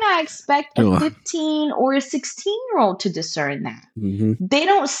 How can I expect a 15 or a 16-year-old to discern that? Mm-hmm. They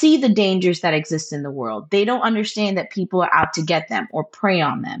don't see the dangers that exist in the world. They don't understand that people are out to get them or prey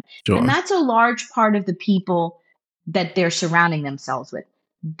on them. Sure. And that's a large part of the people that they're surrounding themselves with.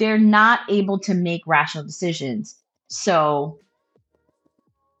 They're not able to make rational decisions. So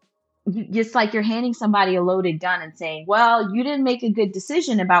just like you're handing somebody a loaded gun and saying, well, you didn't make a good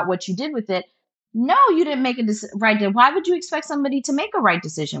decision about what you did with it. No, you didn't make a right decision. Why would you expect somebody to make a right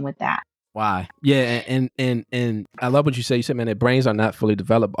decision with that? Why? Yeah, and I love what you say. You said, man, their brains are not fully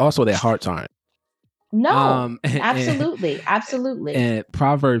developed. Also, their hearts aren't. No, absolutely. And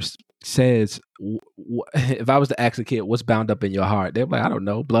Proverbs says, if I was to ask a kid, what's bound up in your heart? They're like, I don't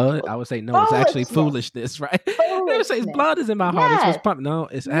know, blood. I would say, no, it's actually foolishness, right? They would say, blood is in my heart. It's what's pumping. No,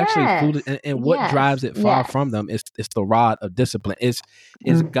 it's actually foolish. And what drives it far from them is the rod of discipline. It's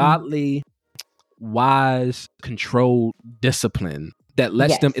godly, wise, controlled discipline that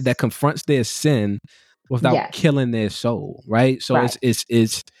lets them, that confronts their sin without killing their soul, right? So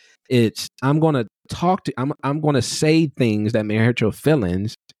it's I'm going to talk to, I'm going to say things that may hurt your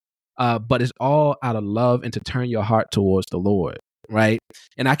feelings, but it's all out of love and to turn your heart towards the Lord, right?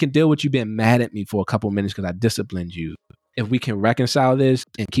 And I can deal with you being mad at me for a couple of minutes because I disciplined you. If we can reconcile this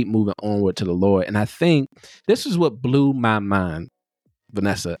and keep moving onward to the Lord. And I think this is what blew my mind,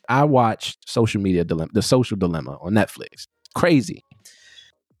 Vanessa. I watched The Social Dilemma on Netflix. Crazy.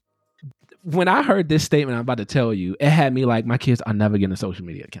 When I heard this statement I'm about to tell you, it had me like, my kids are never getting a social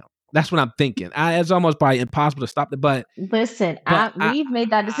media account. That's what I'm thinking. It's almost probably impossible to stop it. But listen, we've made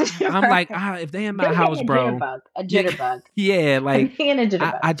that decision. I'm like, if they in my house, bro, a jitterbug. Yeah, like a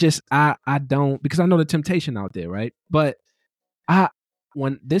jitterbug. I don't, because I know the temptation out there, right? But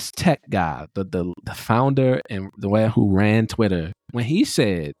when this tech guy, the founder and the way who ran Twitter, when he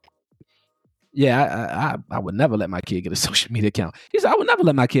said, I would never let my kid get a social media account. He said, I would never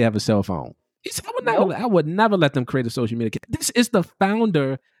let my kid have a cell phone. He said, I would never let them create a social media account. This is the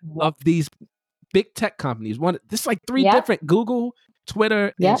founder of these big tech companies. This is like three different: Google,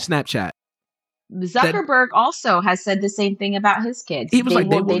 Twitter, and Snapchat. Zuckerberg also has said the same thing about his kids. He was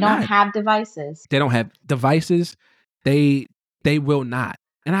they don't have devices. They don't have devices. They will not.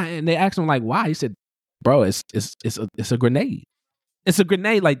 And they asked him like, why? He said, bro, it's a grenade. It's a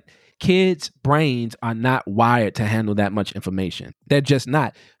grenade. Like, kids' brains are not wired to handle that much information. They're just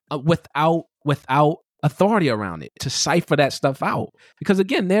not. Without authority around it to cipher that stuff out. Because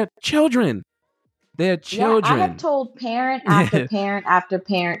again, they're children. They're children. I have told parent after parent after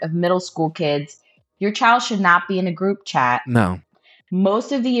parent of middle school kids, your child should not be in a group chat. No.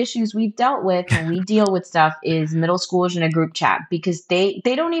 Most of the issues we've dealt with when we deal with stuff is middle schoolers in a group chat because they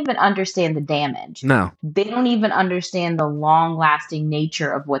don't even understand the damage. No. They don't even understand the long-lasting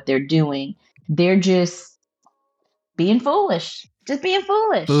nature of what they're doing. They're just being foolish. Just being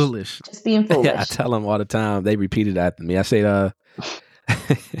foolish. Just being foolish. Yeah, I tell them all the time. They repeat it after me. I say,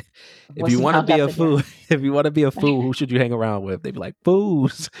 if you want to be a fool, who should you hang around with? They be like,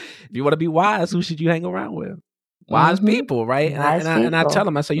 fools. If you want to be wise, who should you hang around with? Wise people, right? And I tell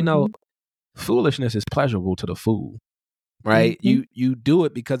them, I say, foolishness is pleasurable to the fool, right? You do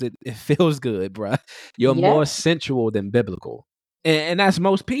it because it feels good, bruh. You're more sensual than biblical. And that's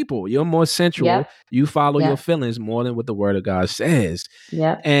most people. You're more sensual. Yep. You follow your feelings more than what the word of God says.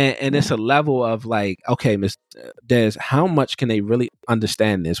 And it's a level of like, okay, Miss Des, how much can they really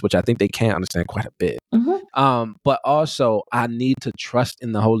understand this? Which I think they can understand quite a bit. But also, I need to trust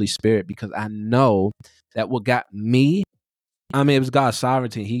in the Holy Spirit because I know that what got me, I mean, it was God's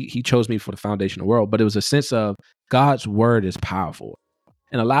sovereignty. He chose me for the foundation of the world, but it was a sense of God's word is powerful.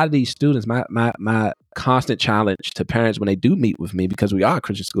 And a lot of these students, my constant challenge to parents when they do meet with me, because we are a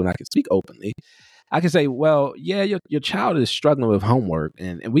Christian school and I can speak openly, I can say, well, yeah, your child is struggling with homework.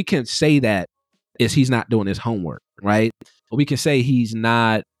 And we can say that he's not doing his homework, right? Or we can say he's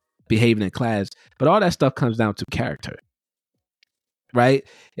not behaving in class. But all that stuff comes down to character, right?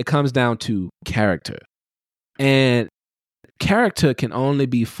 It comes down to character. And character can only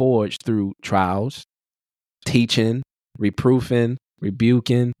be forged through trials, teaching, reproofing,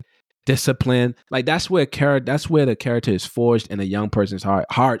 rebuking, discipline. Like that's where the character is forged in a young person's heart.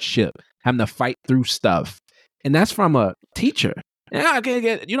 Hardship, having to fight through stuff. And that's from a teacher. And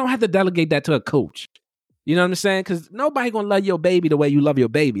you don't have to delegate that to a coach. You know what I'm saying? Because nobody gonna love your baby the way you love your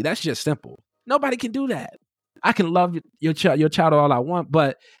baby. That's just simple. Nobody can do that. I can love your child all I want,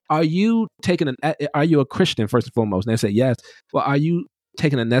 but are you a Christian first and foremost? And they say yes. Well, are you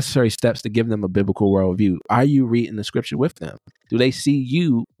taking the necessary steps to give them a biblical worldview? Are you reading the scripture with them? Do they see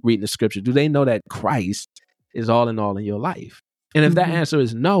you reading the scripture? Do they know that Christ is all in your life? And if that answer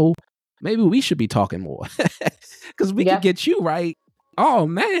is no, maybe we should be talking more because we can get you right. Oh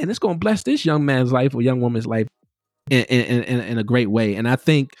man, it's going to bless this young man's life or young woman's life in a great way. And I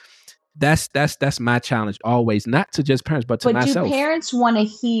think that's my challenge always, not to just parents, but to myself. Do parents want to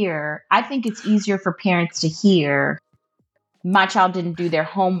hear? I think it's easier for parents to hear, my child didn't do their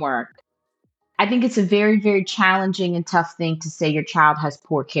homework. I think it's a very, very challenging and tough thing to say your child has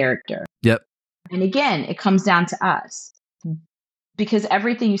poor character. Yep. And again, it comes down to us, because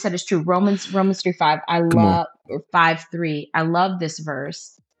everything you said is true. Romans 3:5. I love, or 5:3. I love this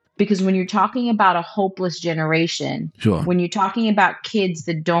verse, because when you're talking about a hopeless generation, when you're talking about kids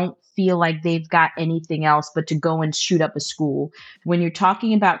that don't feel like they've got anything else but to go and shoot up a school, when you're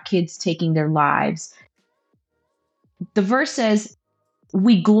talking about kids taking their lives, the verse says,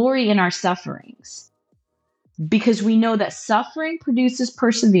 we glory in our sufferings because we know that suffering produces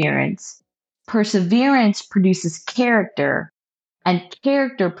perseverance, perseverance produces character, and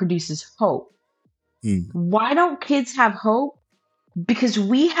character produces hope. Why don't kids have hope? Because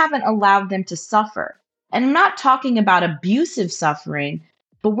we haven't allowed them to suffer. And I'm not talking about abusive suffering,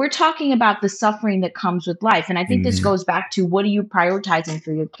 but we're talking about the suffering that comes with life. And I think this goes back to, what are you prioritizing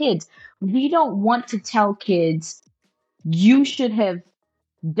for your kids? We don't want to tell kids, you should have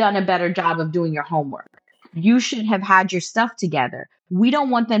done a better job of doing your homework. You should have had your stuff together. We don't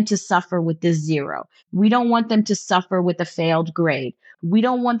want them to suffer with this 0. We don't want them to suffer with a failed grade. We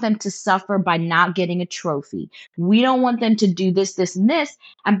don't want them to suffer by not getting a trophy. We don't want them to do this, this, and this.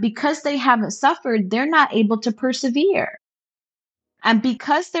 And because they haven't suffered, they're not able to persevere. And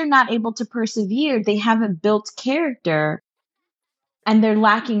because they're not able to persevere, they haven't built character, and they're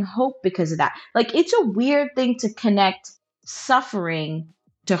lacking hope because of that. Like, it's a weird thing to connect suffering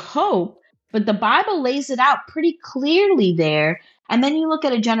to hope, but the Bible lays it out pretty clearly there. And then you look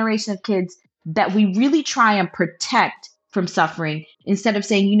at a generation of kids that we really try and protect from suffering, instead of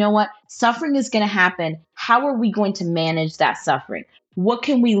saying, you know what, suffering is going to happen. How are we going to manage that suffering? What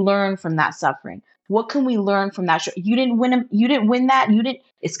can we learn from that suffering? What can we learn from that? You didn't win. You didn't win that.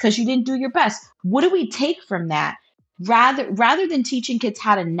 It's because you didn't do your best. What do we take from that? Rather than teaching kids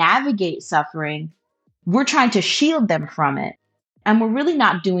how to navigate suffering, we're trying to shield them from it. And we're really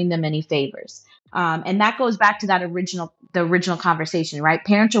not doing them any favors. And that goes back to the original conversation, right?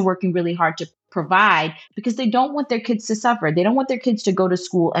 Parents are working really hard to provide because they don't want their kids to suffer. They don't want their kids to go to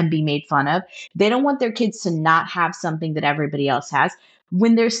school and be made fun of. They don't want their kids to not have something that everybody else has,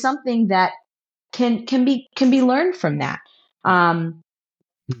 when there's something that can be learned from that.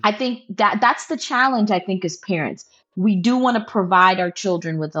 I think that's the challenge, I think, as parents. We do want to provide our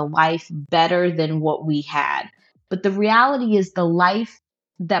children with a life better than what we had. But the reality is, the life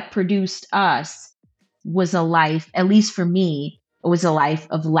that produced us was a life, at least for me, it was a life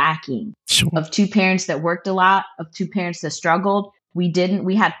of lacking, of 2 parents that worked a lot, of 2 parents that struggled. We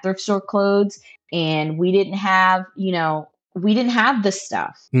had thrift store clothes, and we didn't have this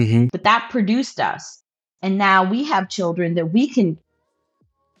stuff, but that produced us. And now we have children that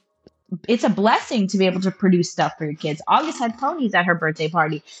it's a blessing to be able to produce stuff for your kids. August had ponies at her birthday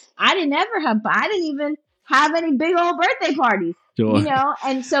party. I didn't even have any big old birthday parties,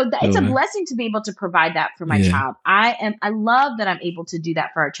 and so it's a blessing to be able to provide that for my child. I love that I'm able to do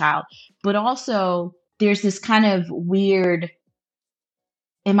that for our child, but also there's this kind of weird,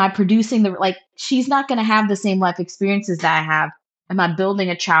 am I producing she's not going to have the same life experiences that I have. Am I building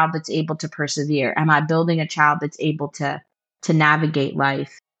a child that's able to persevere? Am I building a child that's able to navigate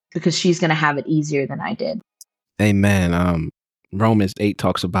life because she's going to have it easier than I did? Amen. Romans 8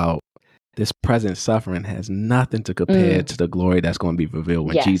 talks about this present suffering has nothing to compare to the glory that's going to be revealed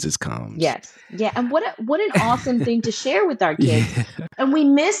when Jesus comes. Yes. Yeah. And what an awesome thing to share with our kids. And we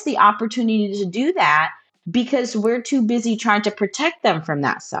miss the opportunity to do that because we're too busy trying to protect them from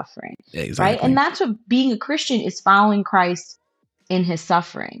that suffering. Exactly. Right. And that's what being a Christian is, following Christ in his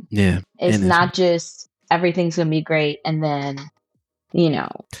suffering. Yeah. It's not just everything's going to be great and then,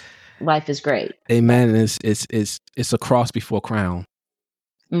 life is great. Amen. It's a cross before crown.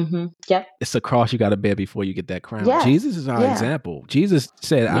 Yep. It's a cross you got to bear before you get that crown. Yes. Jesus is our example. Jesus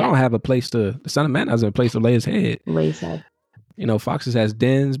said, I don't have the Son of Man doesn't have a place to lay his head. Foxes has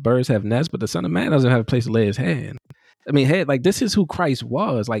dens, birds have nests, but the Son of Man doesn't have a place to lay his head. I mean, this is who Christ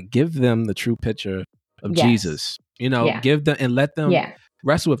was. Like, give them the true picture of Jesus. Give them and let them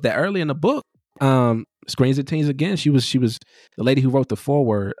wrestle with that. Early in the book, Screens and Teens again. She was the lady who wrote the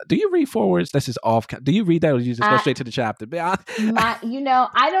foreword. Do you read forewords? That's just off. Do you read that, or do you just go straight to the chapter? I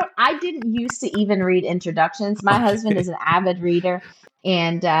didn't used to even read introductions. My husband is an avid reader,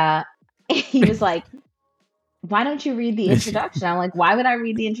 and he was like, why don't you read the introduction? I'm like, why would I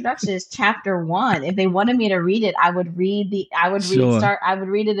read the introduction? It's chapter 1. If they wanted me to read it, I would read it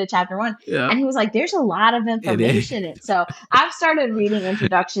at chapter 1. Yeah. And he was like, there's a lot of information in it. So I've started reading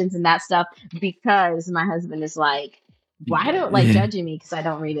introductions and that stuff because my husband is like, why don't judging me because I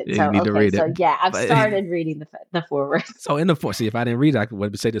don't read it. Yeah, so you need to read it. So yeah, I've started reading the foreword. So in the foreword, see, if I didn't read it, I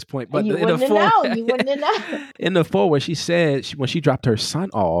would say this point. But you wouldn't have known. In the foreword, she said when she dropped her son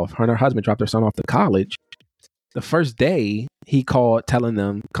off, her and her husband dropped their son off to college. The first day, he called telling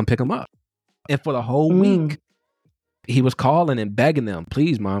them, come pick him up. And for the whole week, he was calling and begging them,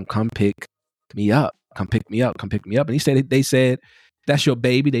 please, Mom, come pick me up. Come pick me up. Come pick me up. And they said, that's your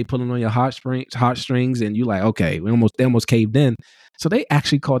baby. They pulling on your heartstrings. And you like, okay, they almost caved in. So they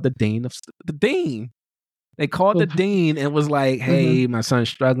actually called the dean. They called the dean and was like, hey, my son's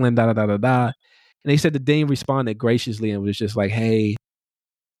struggling, da-da-da-da-da. And they said the dean responded graciously and was just like, hey,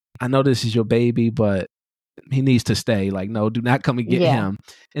 I know this is your baby, but he needs to stay. Like, no, do not come and get him.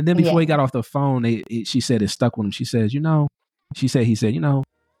 And then before he got off the phone, she said it stuck with him. She says, he said,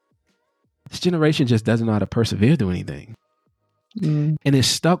 this generation just doesn't know how to persevere through anything. And it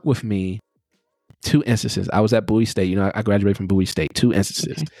stuck with me. 2 instances. I was at Bowie State. I graduated from Bowie State. 2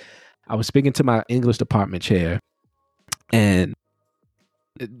 instances. Okay. I was speaking to my English department chair, and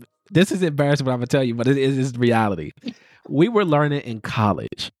this is embarrassing what I'm going to tell you, but it is reality. We were learning in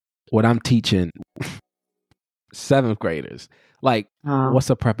college what I'm teaching 7th graders. Like, what's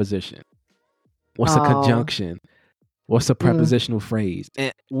a preposition? What's a conjunction? What's a prepositional phrase?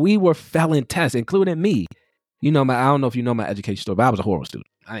 And we were failing tests, including me. I don't know if you know my education story, but I was a horrible student.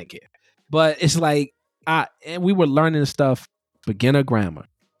 I didn't care. But it's like, and we were learning stuff, beginner grammar,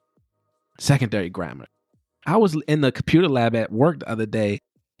 secondary grammar. I was in the computer lab at work the other day,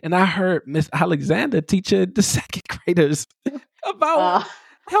 and I heard Miss Alexander teaching the 2nd graders about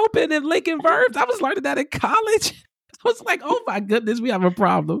helping and linking verbs. I was learning that in college. I was like, oh my goodness, we have a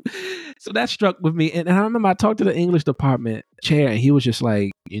problem. So that struck with me. And I remember I talked to the English department chair, and he was just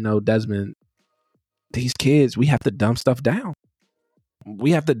like, Desmond, these kids, we have to dumb stuff down.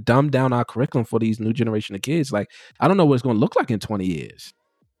 We have to dumb down our curriculum for these new generation of kids. Like, I don't know what it's going to look like in 20 years.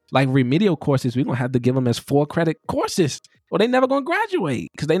 Like remedial courses, we're going to have to give them as 4-credit courses, or they never going to graduate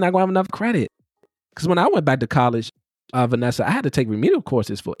because they're not going to have enough credit. Because when I went back to college, Vanessa, I had to take remedial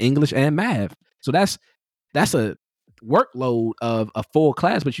courses for English and math. So that's a workload of a full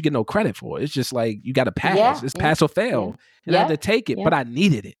class, but you get no credit for it. It's just like, you got to pass. It's pass or fail. And I had to take it, but I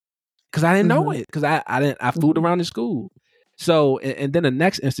needed it because I didn't know it because I fooled around in school. So, and then the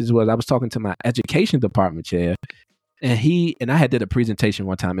next instance was I was talking to my education department chair, and I had did a presentation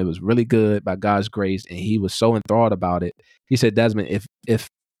one time. It was really good by God's grace, and he was so enthralled about it. He said, Desmond, if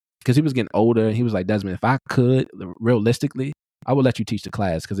because he was getting older, and he was like, Desmond, if I could, realistically, I would let you teach the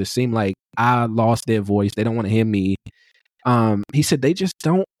class because it seemed like I lost their voice. They don't want to hear me. He said they just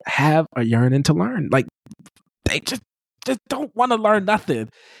don't have a yearning to learn. Like they just don't want to learn nothing.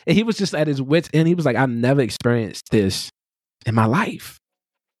 And he was just at his wits end. He was like, I've never experienced this in my life.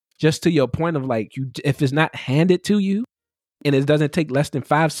 Just to your point of like, if it's not handed to you and it doesn't take less than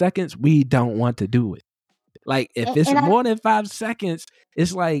 5 seconds, we don't want to do it. Like if it's more than 5 seconds,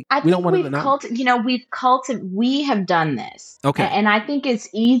 it's like we don't want to know. We have done this. Okay. And I think it's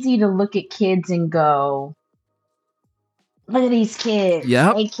easy to look at kids and go, look at these kids.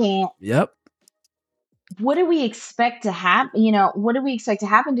 Yep. They can't. Yep. What do we expect to happen? What do we expect to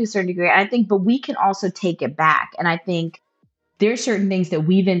happen to a certain degree? I think, but we can also take it back. And I think there's certain things that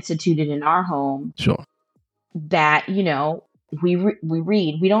we've instituted in our home. Sure. That, we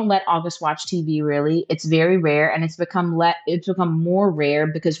read. We don't let August watch TV really. It's very rare, and it's become more rare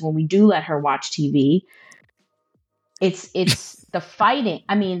because when we do let her watch TV, it's the fighting.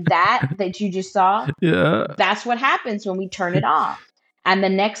 I mean, that you just saw. Yeah. That's what happens when we turn it off. And the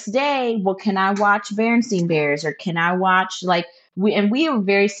next day, well, can I watch Berenstain Bears or can I watch we are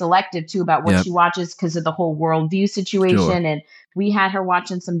very selective too about what she watches because of the whole worldview situation. Sure. And we had her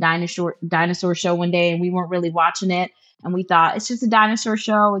watching some dinosaur show one day and we weren't really watching it. And we thought it's just a dinosaur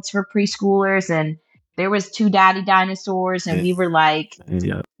show. It's for preschoolers. And there was 2 daddy dinosaurs. And we were like,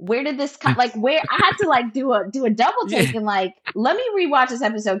 where did this come? Where I had to do a double take and let me rewatch this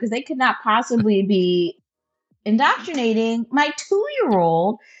episode because they could not possibly be indoctrinating my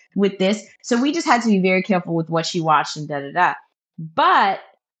 2-year-old with this. So we just had to be very careful with what she watched and da-da-da. But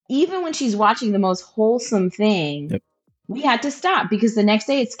even when she's watching the most wholesome thing, we had to stop because the next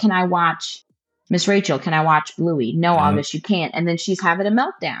day it's, can I watch Miss Rachel? Can I watch Bluey? No, August, you can't. And then she's having a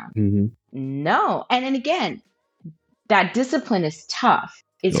meltdown. Mm-hmm. No. And then again, that discipline is tough.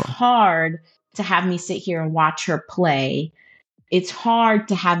 It's hard to have me sit here and watch her play it's hard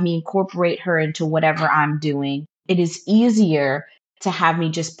to have me incorporate her into whatever I'm doing. It is easier to have me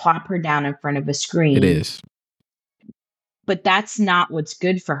just plop her down in front of a screen. It is. But that's not what's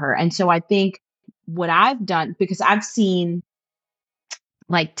good for her. And so I think what I've done, because I've seen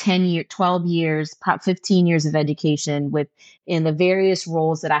like 12 years, 15 years of education in the various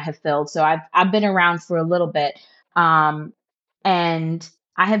roles that I have filled. So I've been around for a little bit. And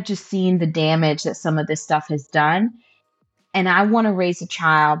I have just seen the damage that some of this stuff has done. And I want to raise a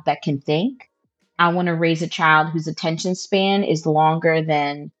child that can think. I want to raise a child whose attention span is longer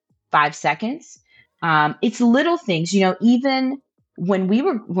than 5 seconds. It's little things, even when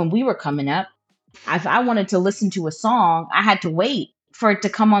we were coming up, if I wanted to listen to a song, I had to wait for it to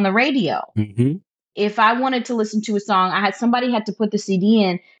come on the radio. Mm-hmm. If I wanted to listen to a song, somebody had to put the CD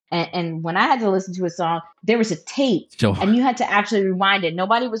in. And when I had to listen to a song, there was a tape and you had to actually rewind it.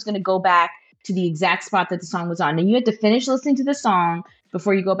 Nobody was going to go back to the exact spot that the song was on. And you had to finish listening to the song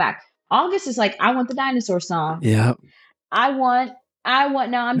before you go back. August is like, I want the dinosaur song. Yeah. No,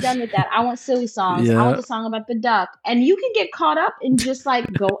 I'm done with that. I want silly songs. Yeah. I want the song about the duck. And you can get caught up and just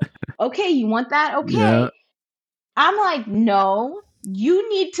like go, okay, you want that? Okay. Yeah. I'm like, no, you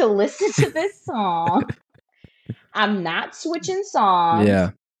need to listen to this song. I'm not switching songs. Yeah.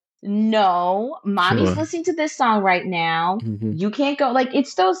 No, mommy's listening to this song right now. Mm-hmm. You can't go. Like,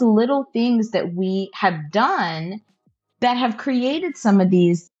 it's those little things that we have done that have created some of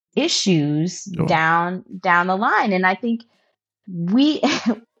these issues down the line. And I think the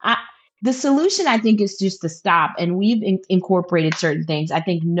solution, I think, is just to stop. And we've incorporated certain things. I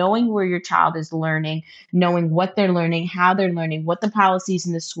think knowing where your child is learning, knowing what they're learning, how they're learning, what the policies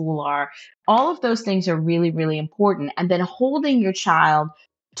in the school are, all of those things are really, really important. And then holding your child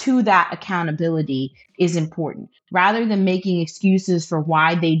to that accountability is important, rather than making excuses for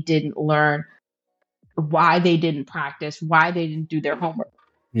why they didn't learn, why they didn't practice, why they didn't do their homework.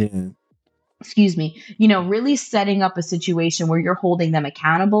 Yeah. Excuse me, really setting up a situation where you're holding them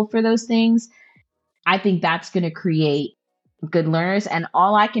accountable for those things. I think that's going to create good learners. And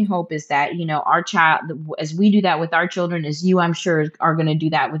all I can hope is that, our child, as we do that with our children, as you, I'm sure, are going to do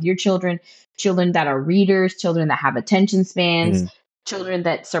that with your children that are readers, children that have attention spans, children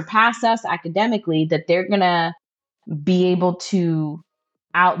that surpass us academically, that they're going to be able to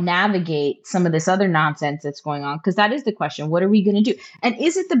out navigate some of this other nonsense that's going on. Because that is the question. What are we going to do? And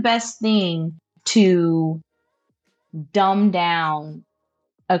is it the best thing to dumb down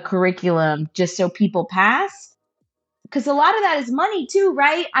a curriculum just so people pass? Because a lot of that is money too,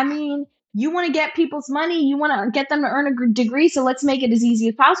 right? I mean, you want to get people's money. You want to get them to earn a degree. So let's make it as easy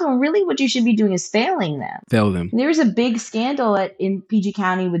as possible. And really what you should be doing is failing them. Fail them. There was a big scandal in PG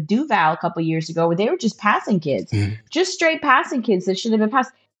County with Duval a couple of years ago where they were just passing kids, just straight passing kids that should have been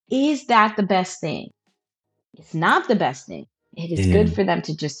passed. Is that the best thing? It's not the best thing. It is good for them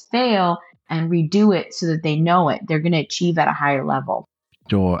to just fail and redo it so that they know it. They're going to achieve at a higher level.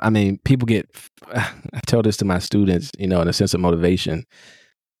 Sure. I mean, I tell this to my students, in a sense of motivation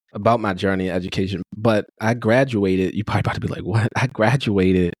about my journey in education, but I graduated, you probably about to be like, what? I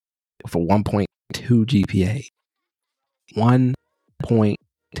graduated with a 1.2 GPA.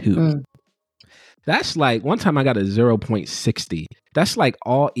 1.2. That's like, one time I got a 0.60. That's like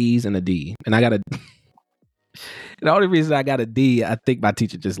all E's and a D. And I got a, the only reason I got a D, I think my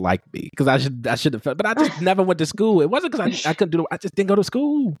teacher just liked me because I should have felt, but I just never went to school. It wasn't because I couldn't do it. I just didn't go to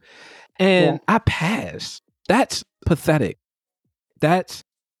school. And I passed. That's pathetic.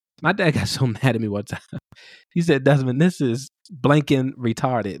 My dad got so mad at me one time. He said, Desmond, this is blanking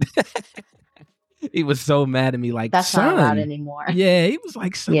retarded. He was so mad at me, like, that's son. Not allowed anymore. Yeah, he was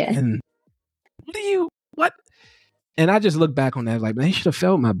like, son, what? And I just look back on that like, man, he should have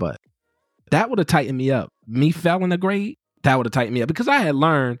failed my butt. That would have tightened me up. Me failing a grade, that would have tightened me up because I had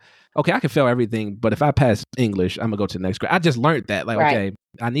learned, okay, I can fail everything, but if I pass English, I'm going to go to the next grade. I just learned that. Like, okay,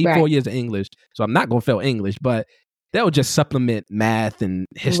 I need 4 years of English, so I'm not going to fail English, but that would just supplement math and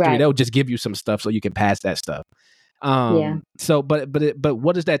history. Right. That would just give you some stuff so you can pass that stuff. So, but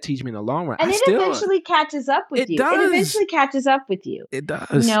what does that teach me in the long run? And eventually catches up with you. Does. It eventually catches up with you. It does.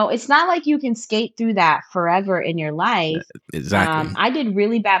 It's not like you can skate through that forever in your life. Exactly. I did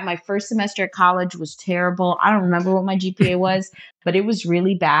really bad. My first semester at college was terrible. I don't remember what my GPA was, but it was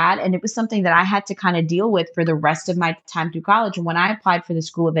really bad. And it was something that I had to kind of deal with for the rest of my time through college. And when I applied for the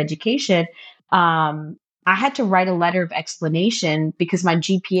School of Education, I had to write a letter of explanation because my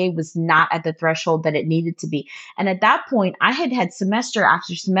GPA was not at the threshold that it needed to be. And at that point, I had semester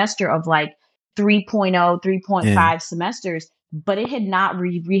after semester of like 3.0, 3.5 semesters, but it had not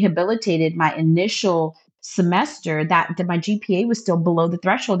rehabilitated my initial semester that my GPA was still below the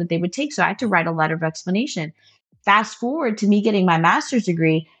threshold that they would take. So I had to write a letter of explanation. fast forward to me getting my master's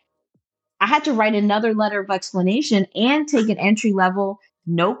degree, I had to write another letter of explanation and take an entry level,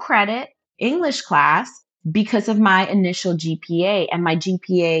 no credit English class because of my initial GPA. And my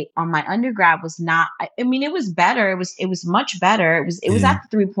GPA on my undergrad was not, I mean, it was better. It was much better. It was at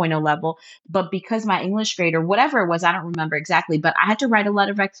the 3.0 level, but because my English grade or whatever it was, I don't remember exactly, but I had to write a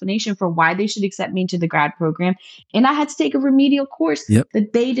letter of explanation for why they should accept me into the grad program. And I had to take a remedial course that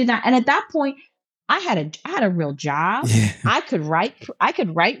they did not. And at that point, I had a real job. Yeah. I could write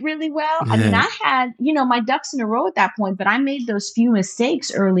really well. Yeah. I mean, I had, my ducks in a row at that point, but I made those few mistakes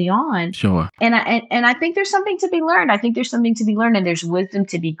early on. Sure. And I think there's something to be learned. And there's wisdom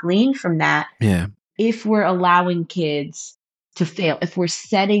to be gleaned from that. Yeah. If we're allowing kids to fail, if we're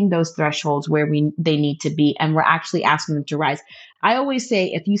setting those thresholds where they need to be, and we're actually asking them to rise. I always say,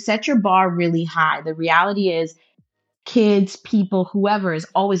 if you set your bar really high, the reality is kids, people, whoever is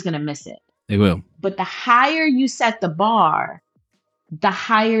always going to miss it. They will. But the higher you set the bar, the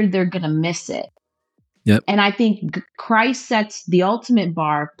higher they're going to miss it. Yep. And I think Christ sets the ultimate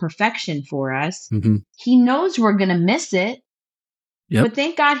bar of perfection for us. Mm-hmm. He knows we're going to miss it. Yep. But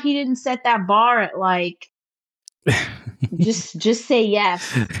thank God he didn't set that bar at like, just say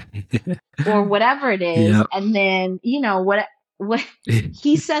yes or whatever it is. Yep. And then, what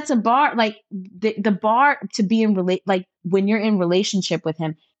he sets a bar, like the bar to be like when you're in relationship with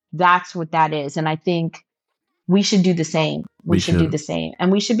him, that's what that is. And I think we should do the same. We should do the same. And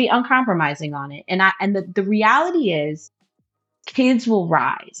we should be uncompromising on it. And the reality is kids will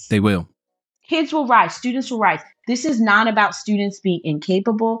rise. They will. Kids will rise. Students will rise. This is not about students being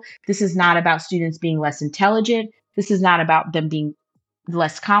incapable. This is not about students being less intelligent. This is not about them being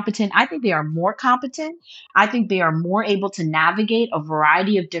less competent. I think they are more competent. I think they are more able to navigate a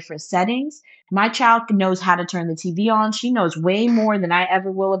variety of different settings. My child knows how to turn the TV on. She knows way more than I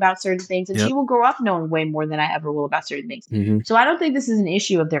ever will about certain things. And she will grow up knowing way more than I ever will about certain things. Mm-hmm. So I don't think this is an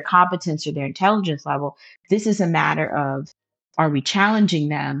issue of their competence or their intelligence level. This is a matter of, are we challenging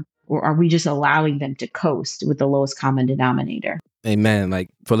them or are we just allowing them to coast with the lowest common denominator? Amen. Like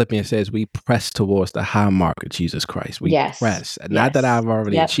Philippians says, we press towards the high mark of Jesus Christ. We press. Not that I've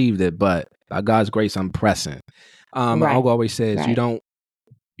already achieved it, but by God's grace, I'm pressing. Uncle always says, you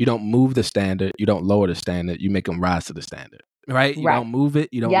don't move the standard. You don't lower the standard. You make them rise to the standard. Right? You don't move it.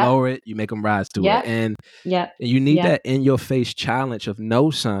 You don't lower it. You make them rise to it. And you need that in your face challenge of,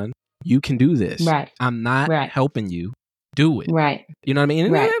 no, son, you can do this. Right. I'm not helping you. Do it. Right. You know what I mean?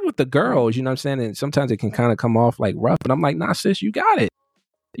 And then with the girls, you know what I'm saying? And sometimes it can kind of come off like rough, but I'm like, nah, sis, you got it.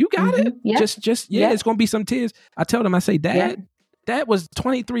 You got it. Yep. Just it's going to be some tears. I tell them, I say, Dad was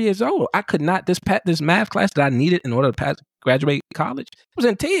 23 years old. I could not, this math class that I needed in order to graduate college, I was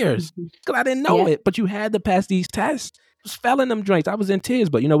in tears because I didn't know it, but you had to pass these tests. I was failing them joints. I was in tears,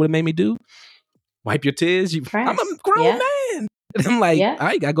 but you know what it made me do? Wipe your tears. I'm a grown man. And I'm like, all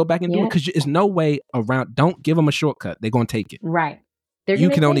right, gotta go back and do it because there's no way around. Don't give them a shortcut. They're gonna take it. Right. You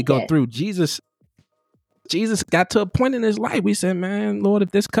can only go through. Jesus got to a point in his life. We said, man, Lord,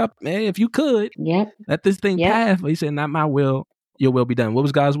 if this cup, man, if you could, let this thing pass. But he said, not my will, your will be done. What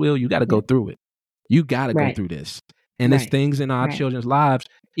was God's will? You got to go through it. You got to go through this. And there's things in our children's lives.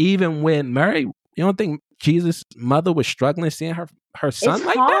 Even when Mary, you don't think Jesus' mother was struggling seeing her son it's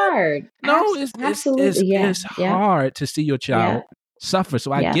like hard. that? No, it's hard to see your child suffer.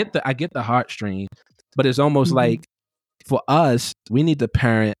 So I get the heartstring, but it's almost like for us, we need to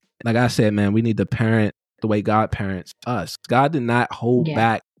parent. Like I said, man, we need to parent the way God parents us. God did not hold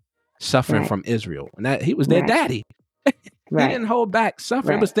back suffering from Israel, and that he was their daddy. He didn't hold back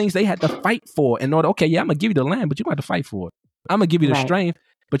suffering. It was things they had to fight for in order. Okay, I'm gonna give you the land, but you're gonna have to fight for it. I'm gonna give you the strength,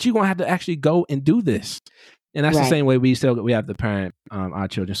 but you're gonna have to actually go and do this. And that's the same way we have to parent our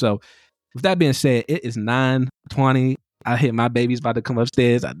children. So with that being said, it is 9:20. I hear my baby's about to come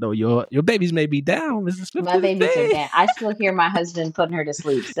upstairs. I know your babies may be down, Mrs. Smith. My babies are down. I still hear my husband putting her to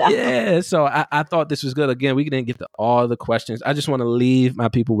sleep. So. Yeah, so I thought this was good. Again, we didn't get to all the questions. I just want to leave my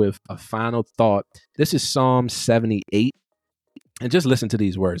people with a final thought. This is Psalm 78. And just listen to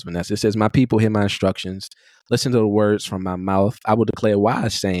these words, Vanessa. It says, my people hear my instructions. Listen to the words from my mouth. I will declare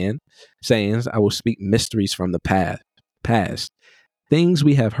wise sayings. I will speak mysteries from the past. Things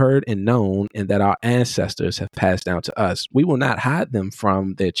we have heard and known and that our ancestors have passed down to us. We will not hide them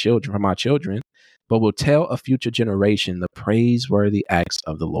from our children, but will tell a future generation the praiseworthy acts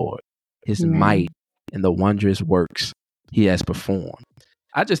of the Lord, his might and the wondrous works he has performed.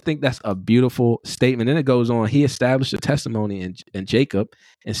 I just think that's a beautiful statement. And it goes on. He established a testimony in Jacob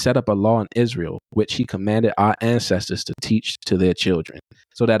and set up a law in Israel, which he commanded our ancestors to teach to their children,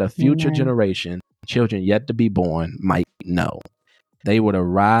 so that a future generation, children yet to be born, might know. They would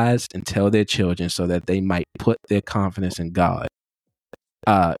arise and tell their children so that they might put their confidence in God.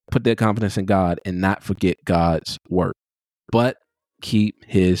 Put their confidence in God and not forget God's word, but keep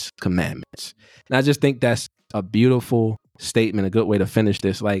his commandments. And I just think that's a beautiful statement, a good way to finish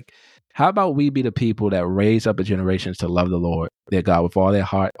this. Like, how about we be the people that raise up a generation to love the Lord, their God, with all their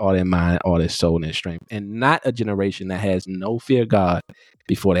heart, all their mind, all their soul, and their strength, and not a generation that has no fear of God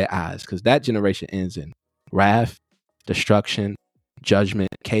before their eyes, because that generation ends in wrath, destruction, judgment,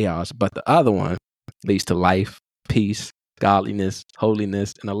 chaos. But the other one leads to life, peace, godliness,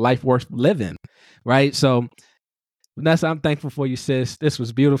 holiness, and a life worth living, right? So, Vanessa, I'm thankful for you, sis. This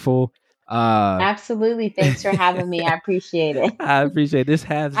was beautiful. Absolutely. Thanks for having me. I appreciate it. I appreciate this.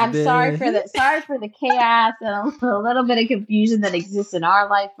 I'm sorry for the chaos and a little bit of confusion that exists in our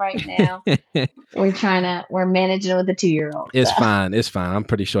life right now. We're managing with a 2-year-old. It's fine. It's fine. I'm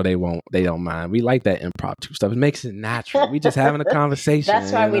pretty sure they don't mind. We like that impromptu stuff. It makes it natural. We just having a conversation.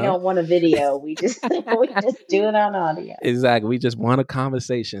 That's why we don't want a video. We just do it on audio. Exactly. We just want a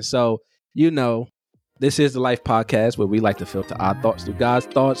conversation. So, this is the Life Podcast, where we like to filter our thoughts through God's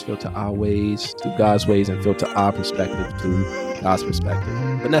thoughts, filter our ways through God's ways, and filter our perspective through God's perspective.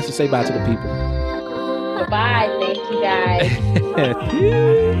 Vanessa, say bye to the people. Goodbye. Thank you,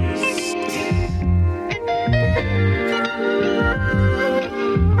 guys.